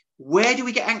day. Where do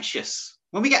we get anxious?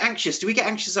 When we get anxious, do we get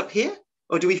anxious up here?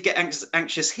 Or do we get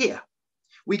anxious here?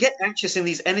 We get anxious in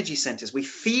these energy centers. We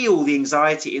feel the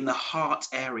anxiety in the heart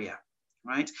area,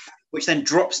 right? Which then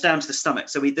drops down to the stomach.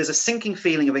 So there's a sinking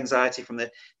feeling of anxiety from the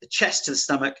chest to the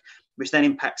stomach, which then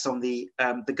impacts on the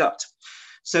gut.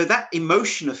 So that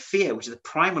emotion of fear, which is the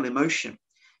primal emotion,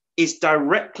 is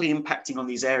directly impacting on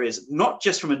these areas, not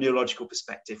just from a neurological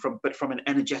perspective, but from an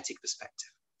energetic perspective.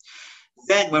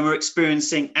 Then when we're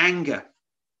experiencing anger,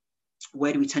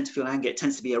 where do we tend to feel anger? It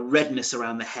tends to be a redness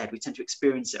around the head. We tend to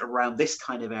experience it around this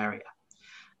kind of area.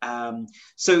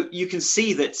 So you can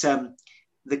see that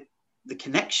the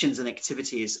connections and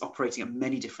activity is operating at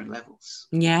many different levels.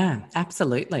 Yeah,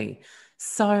 absolutely.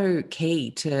 So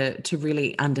key to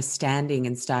really understanding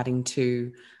and starting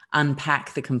to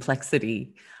unpack the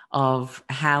complexity of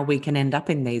how we can end up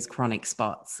in these chronic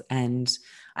spots. And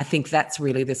I think that's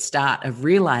really the start of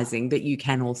realizing that you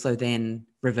can also then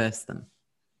reverse them.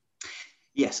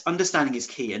 Yes, understanding is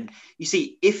key. And you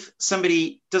see, if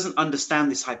somebody doesn't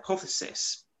understand this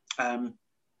hypothesis, then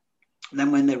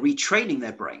when they're retraining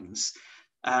their brains,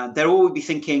 they'll always be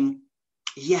thinking,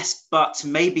 yes, but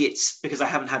maybe it's because I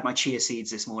haven't had my chia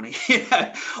seeds this morning,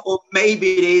 or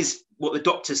maybe it is what the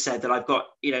doctor said, that I've got,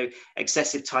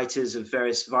 excessive titers of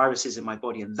various viruses in my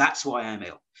body, and that's why I'm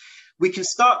ill. We can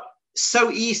start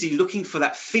so easily looking for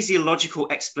that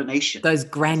physiological explanation. Those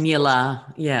granular,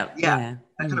 that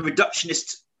kind of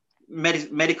reductionist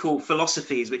medical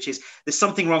philosophies, which is there's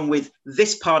something wrong with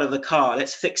this part of the car,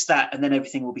 let's fix that, and then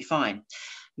everything will be fine.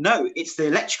 No, it's the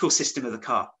electrical system of the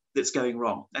car that's going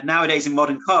wrong. And nowadays in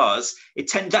modern cars, that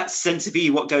tends to be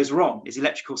what goes wrong, is the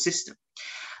electrical system.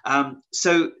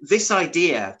 So this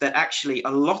idea that actually a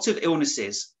lot of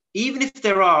illnesses, even if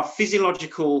there are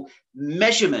physiological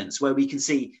measurements where we can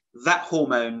see that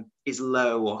hormone is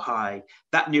low or high,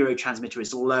 that neurotransmitter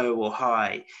is low or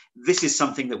high, this is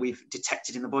something that we've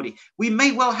detected in the body. We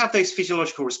may well have those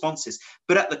physiological responses,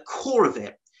 but at the core of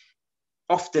it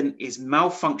often is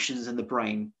malfunctions in the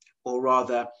brain, or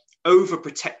rather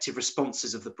overprotective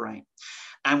responses of the brain.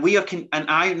 And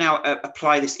I now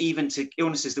apply this even to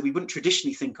illnesses that we wouldn't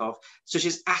traditionally think of, such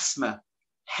as asthma,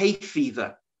 hay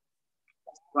fever,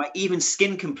 right? Even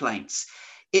skin complaints.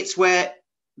 It's where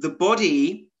the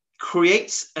body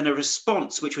creates a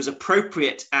response which was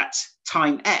appropriate at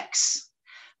time X,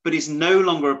 but is no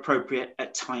longer appropriate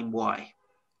at time Y.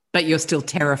 But you're still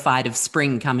terrified of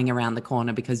spring coming around the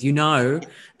corner because you know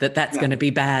that that's going to be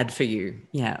bad for you.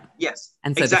 Yeah. Yes.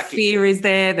 And so exactly. The fear is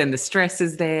there, then the stress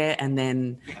is there, and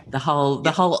then the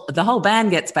whole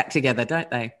band gets back together, don't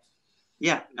they?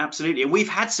 Yeah, absolutely. And we've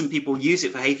had some people use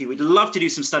it for hay fever. We'd love to do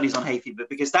some studies on hay fever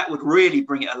because that would really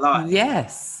bring it alive.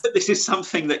 Yes. But this is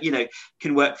something that,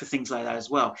 can work for things like that as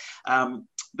well.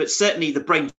 But certainly the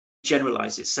brain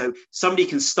generalizes. So somebody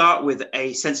can start with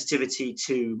a sensitivity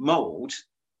to mold,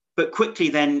 but quickly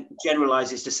then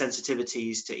generalizes to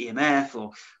sensitivities to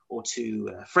EMF or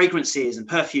to fragrances and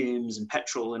perfumes and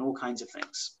petrol and all kinds of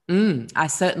things. I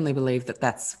certainly believe that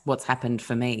that's what's happened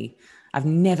for me. I've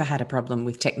never had a problem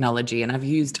with technology and I've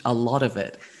used a lot of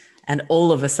it. And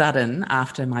all of a sudden,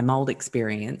 after my mold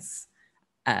experience,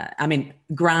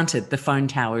 granted, the phone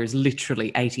tower is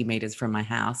literally 80 meters from my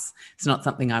house. It's not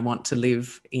something I want to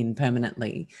live in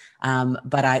permanently.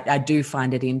 But I do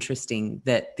find it interesting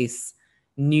that this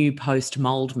new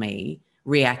post-mold me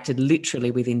reacted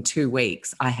literally within 2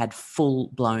 weeks. I had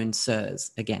full-blown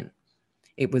SIRS again.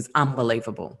 It was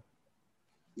unbelievable.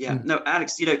 Yeah, no,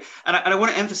 Alex, and I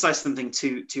want to emphasize something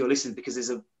to your listeners, because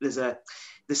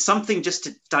there's something just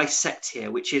to dissect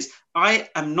here, which is I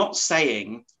am not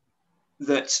saying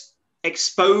that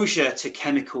exposure to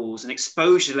chemicals and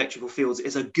exposure to electrical fields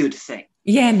is a good thing.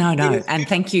 Yeah, no. And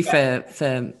thank you for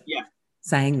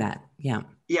saying that. Yeah.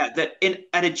 Yeah, that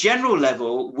at a general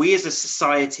level, we as a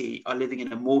society are living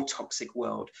in a more toxic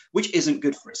world, which isn't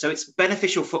good for us. So it's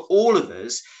beneficial for all of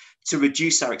us to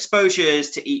reduce our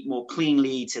exposures, to eat more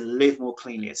cleanly, to live more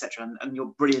cleanly, etc. And you're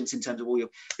brilliant in terms of all your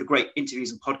great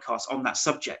interviews and podcasts on that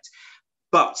subject.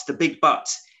 But the big but,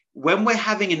 when we're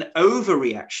having an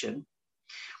overreaction,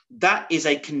 that is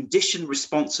a conditioned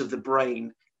response of the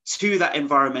brain to that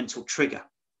environmental trigger.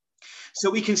 So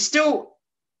we can still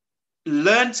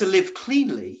learn to live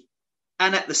cleanly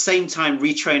and at the same time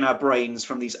retrain our brains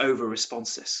from these over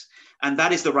responses. And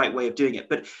that is the right way of doing it.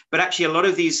 But actually a lot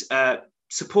of these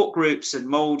support groups and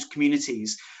mold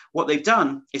communities, what they've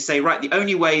done is say, right, the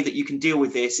only way that you can deal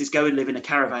with this is go and live in a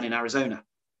caravan in Arizona,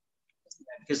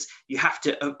 because you have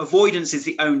to, avoidance is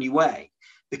the only way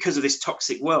because of this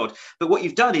toxic world. But what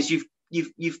you've done is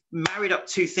you've married up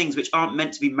two things which aren't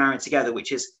meant to be married together,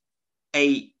 which is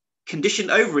a conditioned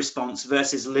over response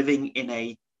versus living in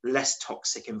a less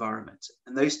toxic environment.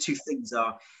 And those two things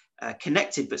are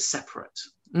connected but separate.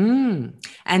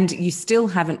 And you still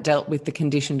haven't dealt with the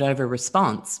conditioned over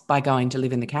response by going to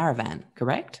live in the caravan,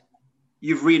 correct?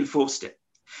 You've reinforced it.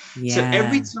 Yeah. So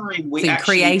every time we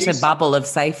create a bubble of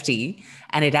safety,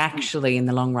 and it actually in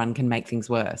the long run can make things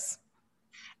worse.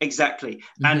 Exactly.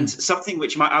 Mm-hmm. And something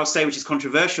which I'll say, which is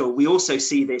controversial, we also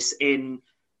see this in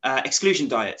exclusion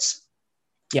diets.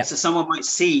 Yeah. So someone might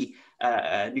see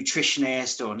a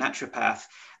nutritionist or a naturopath,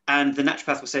 and the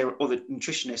naturopath will say, or the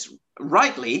nutritionist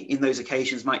rightly in those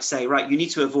occasions might say, right, you need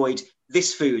to avoid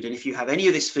this food. And if you have any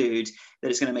of this food, then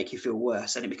it's going to make you feel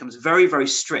worse. And it becomes very, very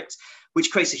strict,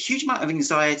 which creates a huge amount of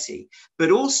anxiety,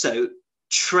 but also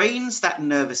trains that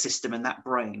nervous system and that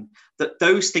brain that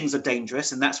those things are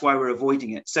dangerous. And that's why we're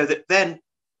avoiding it. So that then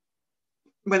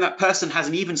when that person has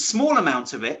an even small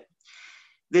amount of it,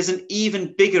 there's an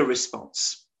even bigger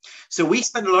response. So we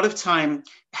spend a lot of time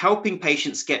helping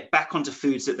patients get back onto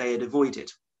foods that they had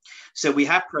avoided. So we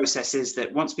have processes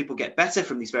that once people get better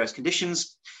from these various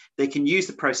conditions, they can use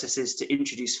the processes to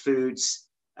introduce foods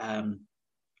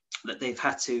that they've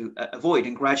had to avoid,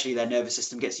 and gradually their nervous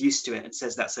system gets used to it and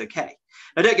says that's okay.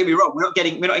 Now, don't get me wrong, we're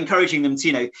not encouraging them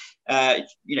to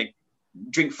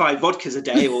drink 5 vodkas a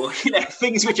day, or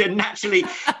things which are naturally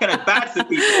kind of bad for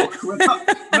people. We're not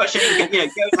saying go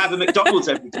and have a McDonald's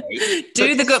every day.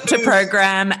 Do the Gupta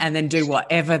program and then do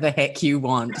whatever the heck you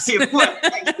want. Exactly.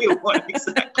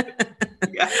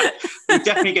 Yeah, we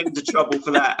definitely get into trouble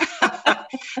for that.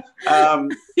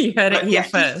 You heard it here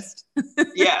first.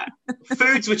 Yeah,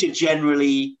 foods which are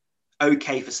generally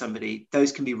okay for somebody,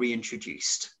 those can be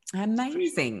reintroduced.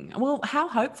 Amazing. Well, how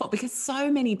hopeful, because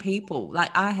so many people,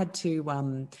 like I had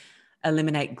to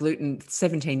eliminate gluten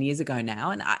 17 years ago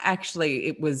now. And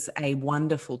it was a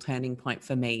wonderful turning point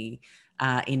for me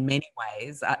in many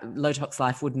ways. Low Tox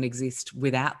Life wouldn't exist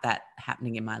without that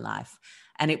happening in my life.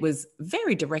 And it was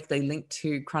very directly linked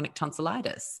to chronic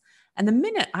tonsillitis. And the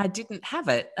minute I didn't have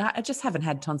it, I just haven't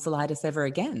had tonsillitis ever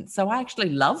again. So I actually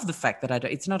love the fact that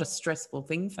it's not a stressful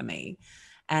thing for me.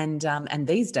 And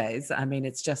these days, I mean,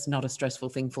 it's just not a stressful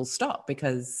thing, full stop,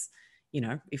 because,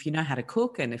 if you know how to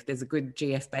cook and if there's a good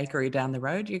GF bakery down the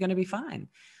road, you're going to be fine.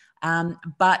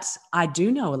 But I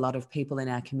do know a lot of people in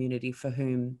our community for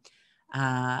whom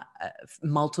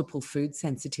multiple food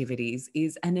sensitivities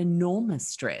is an enormous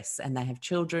stress, and they have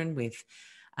children with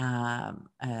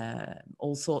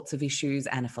all sorts of issues,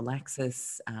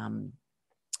 anaphylaxis,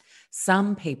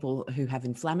 some people who have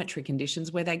inflammatory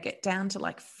conditions where they get down to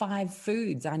like 5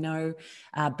 foods. I know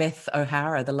Beth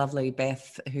O'Hara, the lovely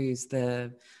Beth, who's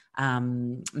the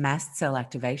mast cell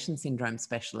activation syndrome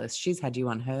specialist. She's had you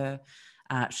on her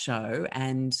show,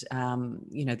 and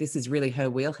this is really her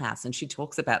wheelhouse, and she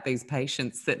talks about these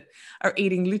patients that are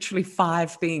eating literally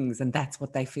 5 things, and that's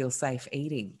what they feel safe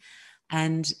eating.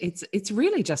 And it's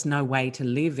really just no way to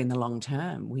live in the long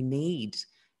term. We need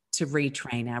to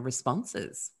retrain our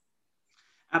responses.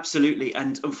 Absolutely.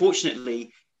 And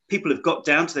unfortunately, people have got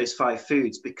down to those 5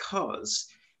 foods because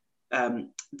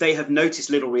they have noticed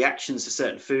little reactions to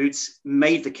certain foods,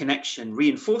 made the connection,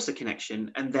 reinforced the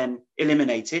connection, and then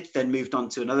eliminated, then moved on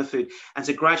to another food. And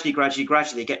so gradually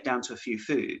get down to a few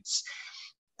foods.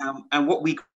 And what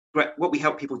we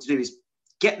help people to do is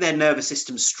get their nervous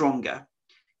system stronger,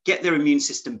 get their immune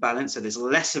system balanced so there's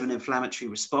less of an inflammatory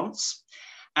response,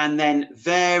 and then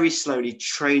very slowly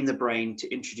train the brain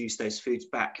to introduce those foods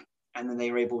back. And then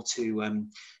they were able to,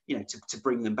 to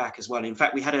bring them back as well. In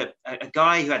fact, we had a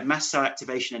guy who had mast cell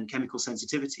activation and chemical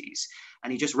sensitivities,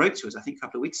 and he just wrote to us, I think a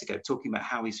couple of weeks ago, talking about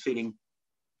how he's feeling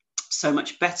so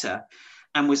much better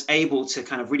and was able to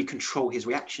kind of really control his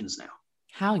reactions now.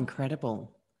 How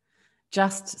incredible.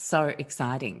 Just so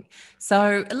exciting.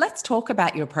 So let's talk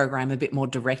about your program a bit more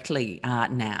directly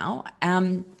now.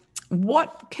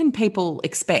 What can people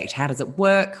expect? How does it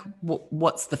work?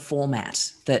 What's the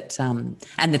format and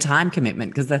the time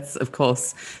commitment? Because that's, of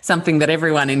course, something that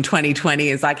everyone in 2020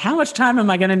 is like, how much time am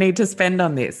I going to need to spend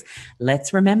on this?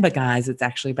 Let's remember, guys, it's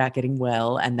actually about getting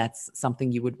well. And that's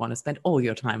something you would want to spend all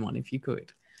your time on if you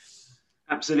could.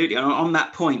 Absolutely. And on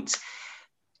that point,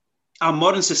 our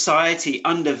modern society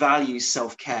undervalues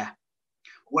self-care.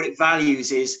 What it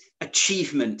values is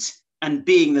achievement and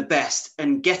being the best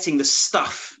and getting the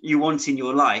stuff you want in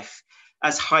your life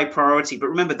as high priority. But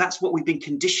remember, that's what we've been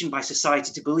conditioned by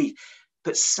society to believe.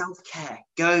 But self-care,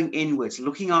 going inwards,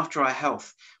 looking after our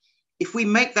health, if we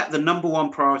make that the number one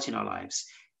priority in our lives,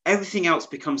 everything else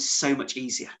becomes so much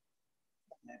easier.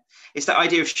 It's that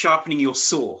idea of sharpening your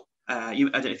saw. I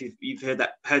don't know if you've heard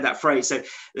that phrase. So,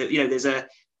 there's a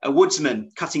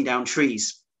woodsman cutting down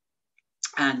trees.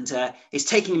 And it's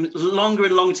taking him longer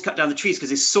and longer to cut down the trees because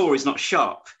his saw is not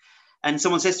sharp. And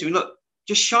someone says to him, look,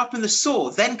 just sharpen the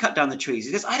saw, then cut down the trees.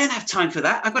 He goes, I don't have time for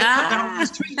that. I've got to cut down all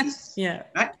these trees. Yeah.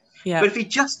 Right? Yeah. But if he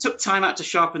just took time out to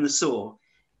sharpen the saw,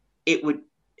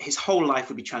 his whole life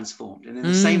would be transformed. And in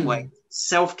the same way,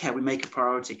 self-care we make a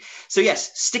priority. So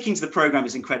yes, sticking to the program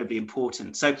is incredibly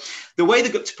important. So the way the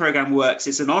Gupta program works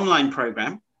is an online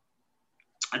program,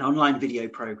 an online video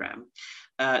program.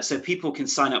 So people can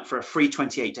sign up for a free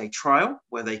 28-day trial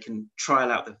where they can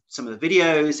trial out some of the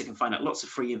videos. They can find out lots of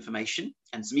free information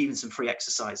and even some free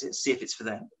exercises, see if it's for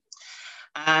them.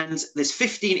 And there's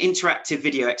 15 interactive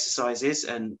video exercises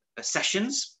and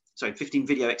sessions. Sorry, 15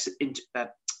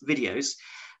 videos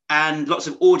and lots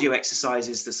of audio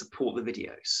exercises that support the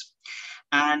videos.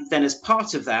 And then as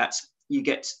part of that, you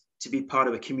get to be part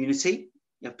of a community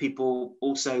of people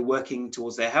also working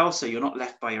towards their health. So you're not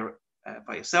left by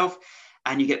yourself.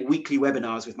 And you get weekly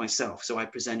webinars with myself. So I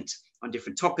present on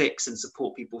different topics and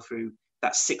support people through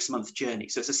that 6-month journey.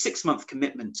 So it's a 6-month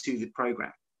commitment to the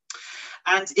program.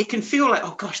 And it can feel like,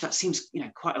 oh gosh, that seems,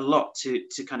 quite a lot to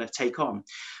kind of take on.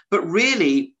 But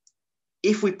really,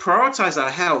 if we prioritize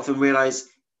our health and realize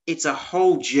it's a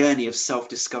whole journey of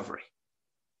self-discovery.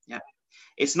 Yeah.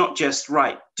 It's not just,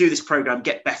 right, do this program,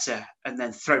 get better, and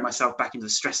then throw myself back into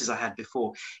the stresses I had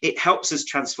before. It helps us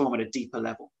transform at a deeper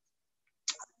level.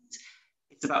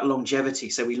 It's about longevity.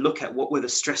 So we look at what were the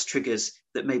stress triggers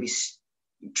that maybe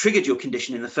triggered your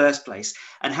condition in the first place,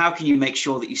 and how can you make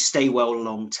sure that you stay well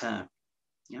long term.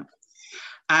 Yeah.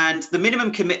 And the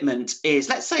minimum commitment is,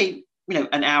 let's say,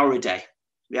 an hour a day.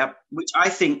 Yeah. Which I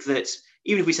think that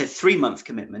even if we said 3-month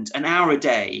commitment, an hour a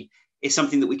day is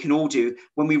something that we can all do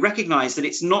when we recognize that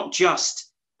it's not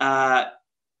just about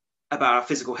our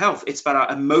physical health, it's about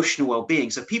our emotional well-being.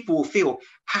 So people will feel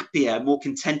happier, more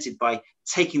contented by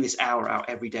taking this hour out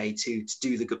every day to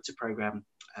do the Gupta program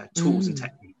tools and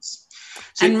techniques.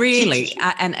 So and really,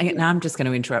 and I'm just going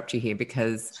to interrupt you here,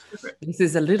 because this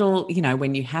is a little,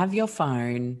 when you have your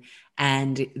phone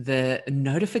and the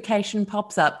notification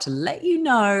pops up to let you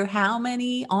know how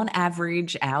many, on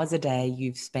average, hours a day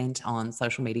you've spent on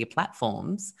social media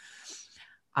platforms,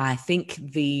 I think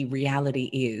the reality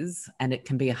is, and it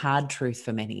can be a hard truth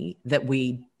for many, that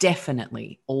we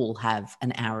definitely all have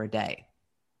an hour a day.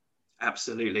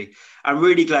 Absolutely. I'm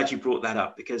really glad you brought that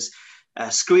up, because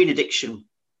screen addiction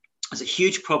is a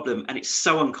huge problem, and it's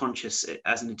so unconscious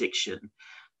as an addiction.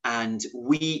 And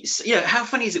how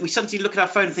funny is it? We sometimes look at our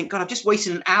phone and think, God, I've just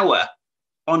wasted an hour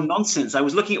on nonsense. I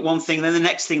was looking at one thing, then the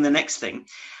next thing.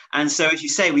 And so, as you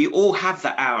say, we all have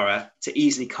that hour to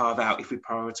easily carve out if we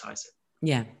prioritize it.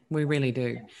 Yeah, we really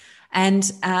do.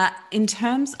 And in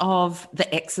terms of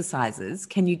the exercises,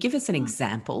 can you give us an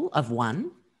example of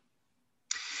one?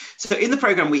 So in the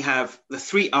program, we have the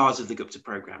 3 R's of the Gupta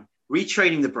program: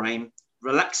 retraining the brain,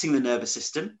 relaxing the nervous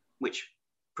system, which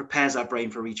prepares our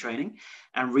brain for retraining,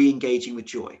 and re-engaging with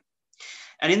joy.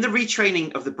 And in the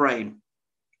retraining of the brain,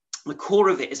 the core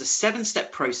of it is a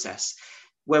 7-step process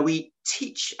where we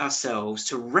teach ourselves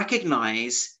to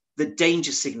recognize the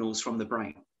danger signals from the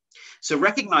brain. So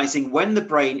recognizing when the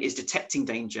brain is detecting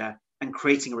danger and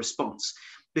creating a response,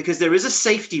 because there is a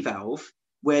safety valve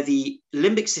where the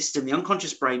limbic system, the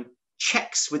unconscious brain,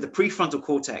 checks with the prefrontal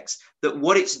cortex that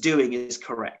what it's doing is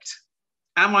correct.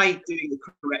 Am I doing the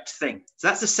correct thing? So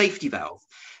that's a safety valve,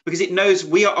 because it knows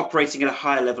we are operating at a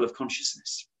higher level of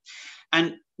consciousness.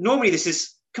 And normally this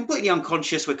is completely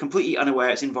unconscious. We're completely unaware.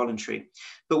 It's involuntary.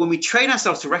 But when we train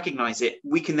ourselves to recognize it,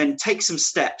 we can then take some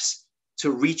steps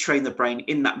to retrain the brain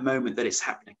in that moment that it's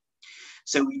happening.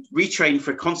 So we retrain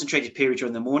for a concentrated period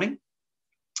during the morning.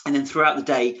 And then throughout the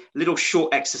day, little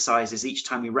short exercises each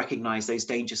time we recognize those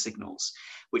danger signals,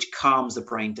 which calms the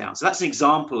brain down. So that's an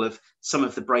example of some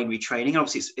of the brain retraining.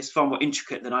 Obviously, it's far more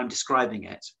intricate than I'm describing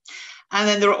it. And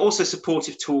then there are also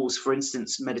supportive tools, for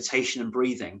instance, meditation and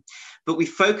breathing. But we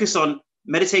focus on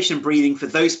meditation and breathing for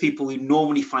those people who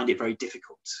normally find it very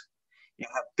difficult.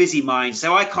 Have busy minds.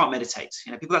 So I can't meditate.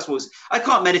 People, that's what I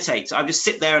can't meditate. I just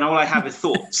sit there and all I have are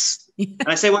thoughts. And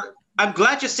I say, well, I'm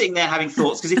glad you're sitting there having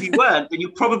thoughts, because if you weren't, then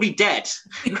you're probably dead.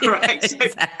 Right? So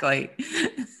exactly.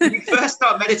 when you first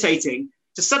start meditating,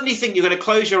 to suddenly think you're going to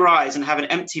close your eyes and have an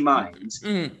empty mind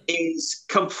is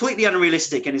completely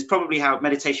unrealistic, and is probably how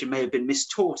meditation may have been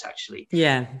mistaught, actually.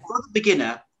 Yeah. For the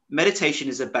beginner, meditation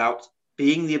is about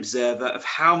being the observer of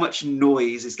how much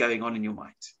noise is going on in your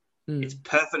mind. It's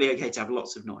perfectly okay to have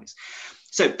lots of noise.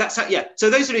 So that's how, So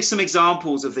those are some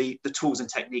examples of the tools and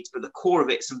techniques, but the core of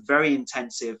it is some very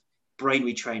intensive brain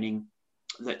retraining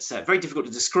that's very difficult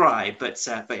to describe, but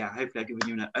hopefully I've given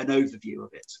you an overview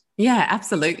of it. Yeah,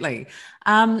 absolutely.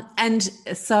 And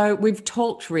so we've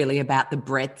talked really about the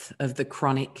breadth of the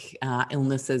chronic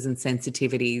illnesses and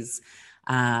sensitivities.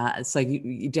 So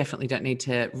you definitely don't need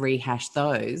to rehash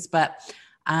those, but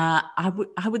I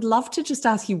would love to just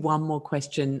ask you one more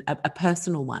question, a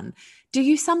personal one. Do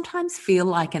you sometimes feel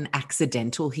like an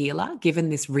accidental healer, given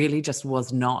this really just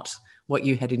was not what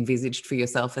you had envisaged for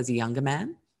yourself as a younger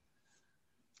man?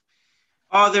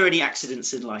 Are there any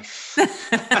accidents in life?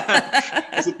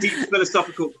 It's a deep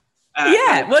philosophical.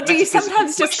 Well, do you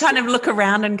sometimes just kind of look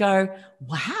around and go,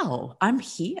 "Wow, I'm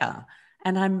here,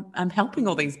 and I'm helping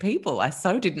all these people. I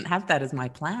so didn't have that as my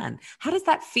plan." How does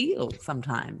that feel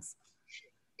sometimes?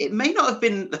 It may not have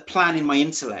been the plan in my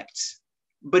intellect,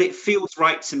 but it feels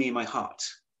right to me in my heart.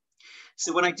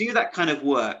 So when I do that kind of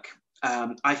work,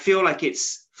 I feel like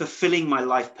it's fulfilling my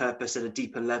life purpose at a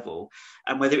deeper level.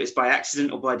 And whether it's by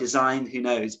accident or by design, who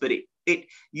knows? But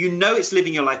it's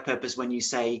living your life purpose when you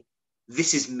say,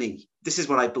 this is me. This is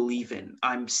what I believe in.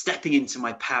 I'm stepping into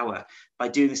my power by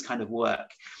doing this kind of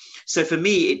work. So for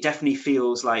me, it definitely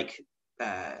feels like,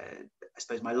 I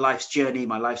suppose, my life's journey,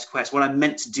 my life's quest, what I'm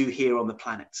meant to do here on the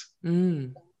planet.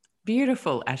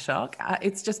 Beautiful, Ashok.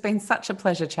 It's just been such a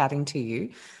pleasure chatting to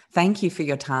you. Thank you for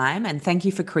your time, and thank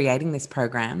you for creating this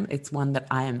program. It's one that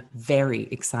I am very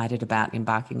excited about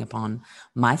embarking upon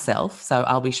myself. So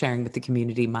I'll be sharing with the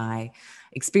community my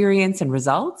experience and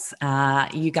results.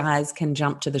 You guys can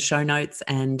jump to the show notes,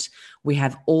 and we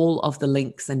have all of the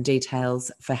links and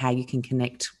details for how you can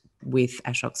connect with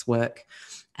Ashok's work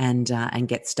and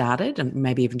get started, and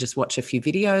maybe even just watch a few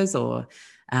videos or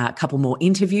a couple more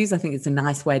interviews. I think it's a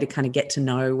nice way to kind of get to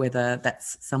know whether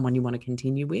that's someone you want to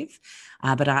continue with.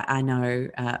 But I know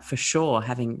for sure,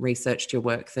 having researched your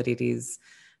work, that it is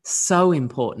so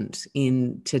important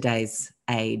in today's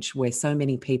age where so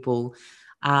many people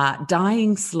are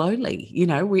dying slowly. You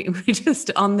know, we're just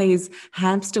on these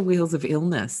hamster wheels of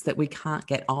illness that we can't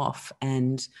get off.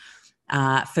 And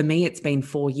for me, it's been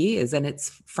 4 years, and it's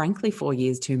frankly 4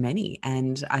 years too many.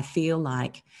 And I feel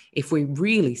like if we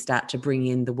really start to bring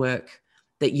in the work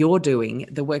that you're doing,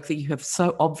 the work that you have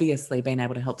so obviously been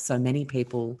able to help so many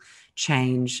people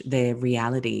change their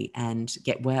reality and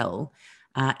get well,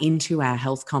 into our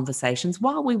health conversations,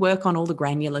 while we work on all the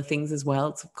granular things as well,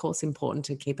 it's of course important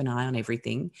to keep an eye on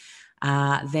everything,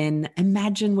 then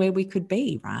imagine where we could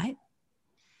be, right?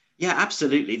 Yeah,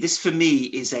 absolutely. This for me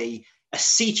is a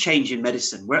sea change in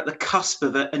medicine. We're at the cusp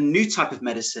of a new type of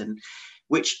medicine,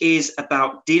 which is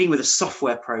about dealing with the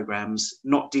software programs,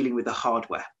 not dealing with the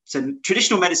hardware. So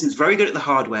traditional medicine is very good at the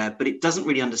hardware, but it doesn't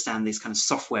really understand these kind of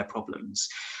software problems.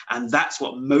 And that's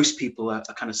what most people are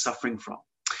kind of suffering from.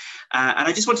 And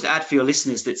I just wanted to add for your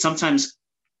listeners that sometimes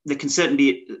there can certainly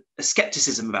be a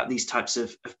skepticism about these types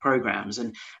of programs.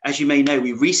 And as you may know,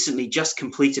 we recently just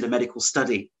completed a medical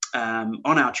study on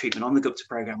our treatment, on the Gupta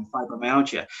program,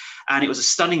 fibromyalgia. And it was a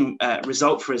stunning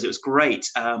result for us. It was great.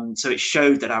 So it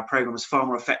showed that our program was far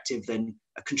more effective than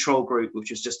a control group, which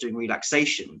was just doing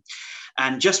relaxation.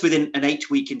 And just within an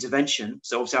 8-week intervention,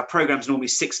 so obviously our program is normally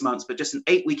 6 months, but just an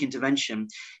 8-week intervention,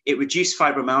 it reduced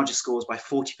fibromyalgia scores by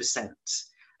 40%.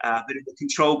 But in the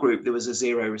control group, there was a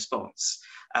 0 response.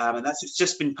 And that's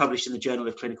just been published in the Journal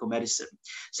of Clinical Medicine.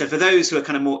 So for those who are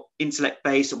kind of more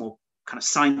intellect-based or more kind of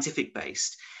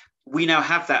scientific-based, we now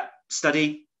have that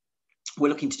study. We're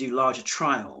looking to do larger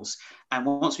trials. And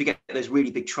once we get those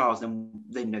really big trials, then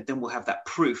we'll have that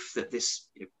proof that this,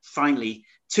 finally,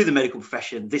 to the medical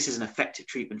profession, this is an effective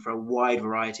treatment for a wide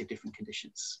variety of different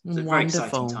conditions. So it's very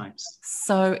exciting times.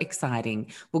 So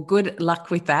exciting. Well, good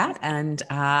luck with that. And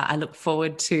I look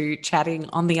forward to chatting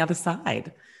on the other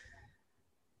side.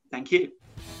 Thank you.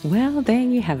 Well, there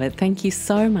you have it. Thank you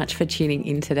so much for tuning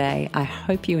in today. I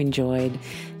hope you enjoyed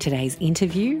today's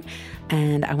interview.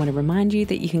 And I want to remind you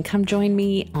that you can come join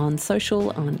me on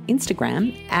social, on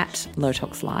Instagram at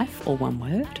LowToxLife, or one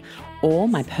word, or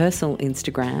my personal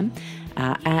Instagram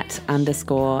at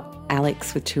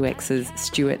 _Alex with 2 X's,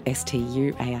 Stuart,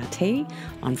 STUART.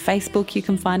 On Facebook, you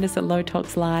can find us at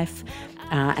LowToxLife.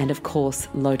 And of course,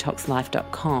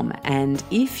 lowtoxlife.com. And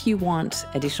if you want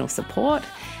additional support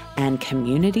and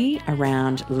community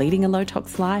around leading a low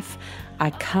tox life, I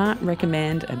can't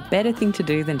recommend a better thing to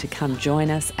do than to come join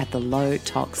us at the Low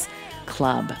Tox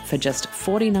Club for just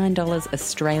 $49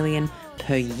 Australian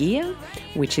per year,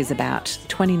 which is about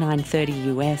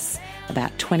 $29.30 US,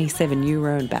 about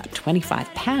 €27, and about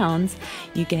 £25.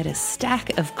 You get a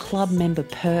stack of club member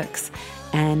perks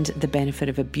and the benefit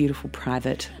of a beautiful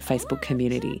private Facebook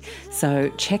community.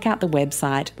 So check out the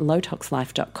website,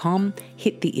 lowtoxlife.com,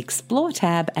 hit the Explore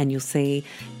tab, and you'll see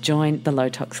Join the Low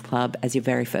Tox Club as your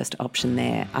very first option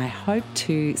there. I hope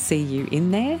to see you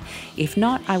in there. If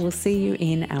not, I will see you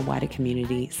in our wider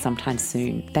community sometime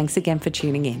soon. Thanks again for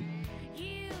tuning in.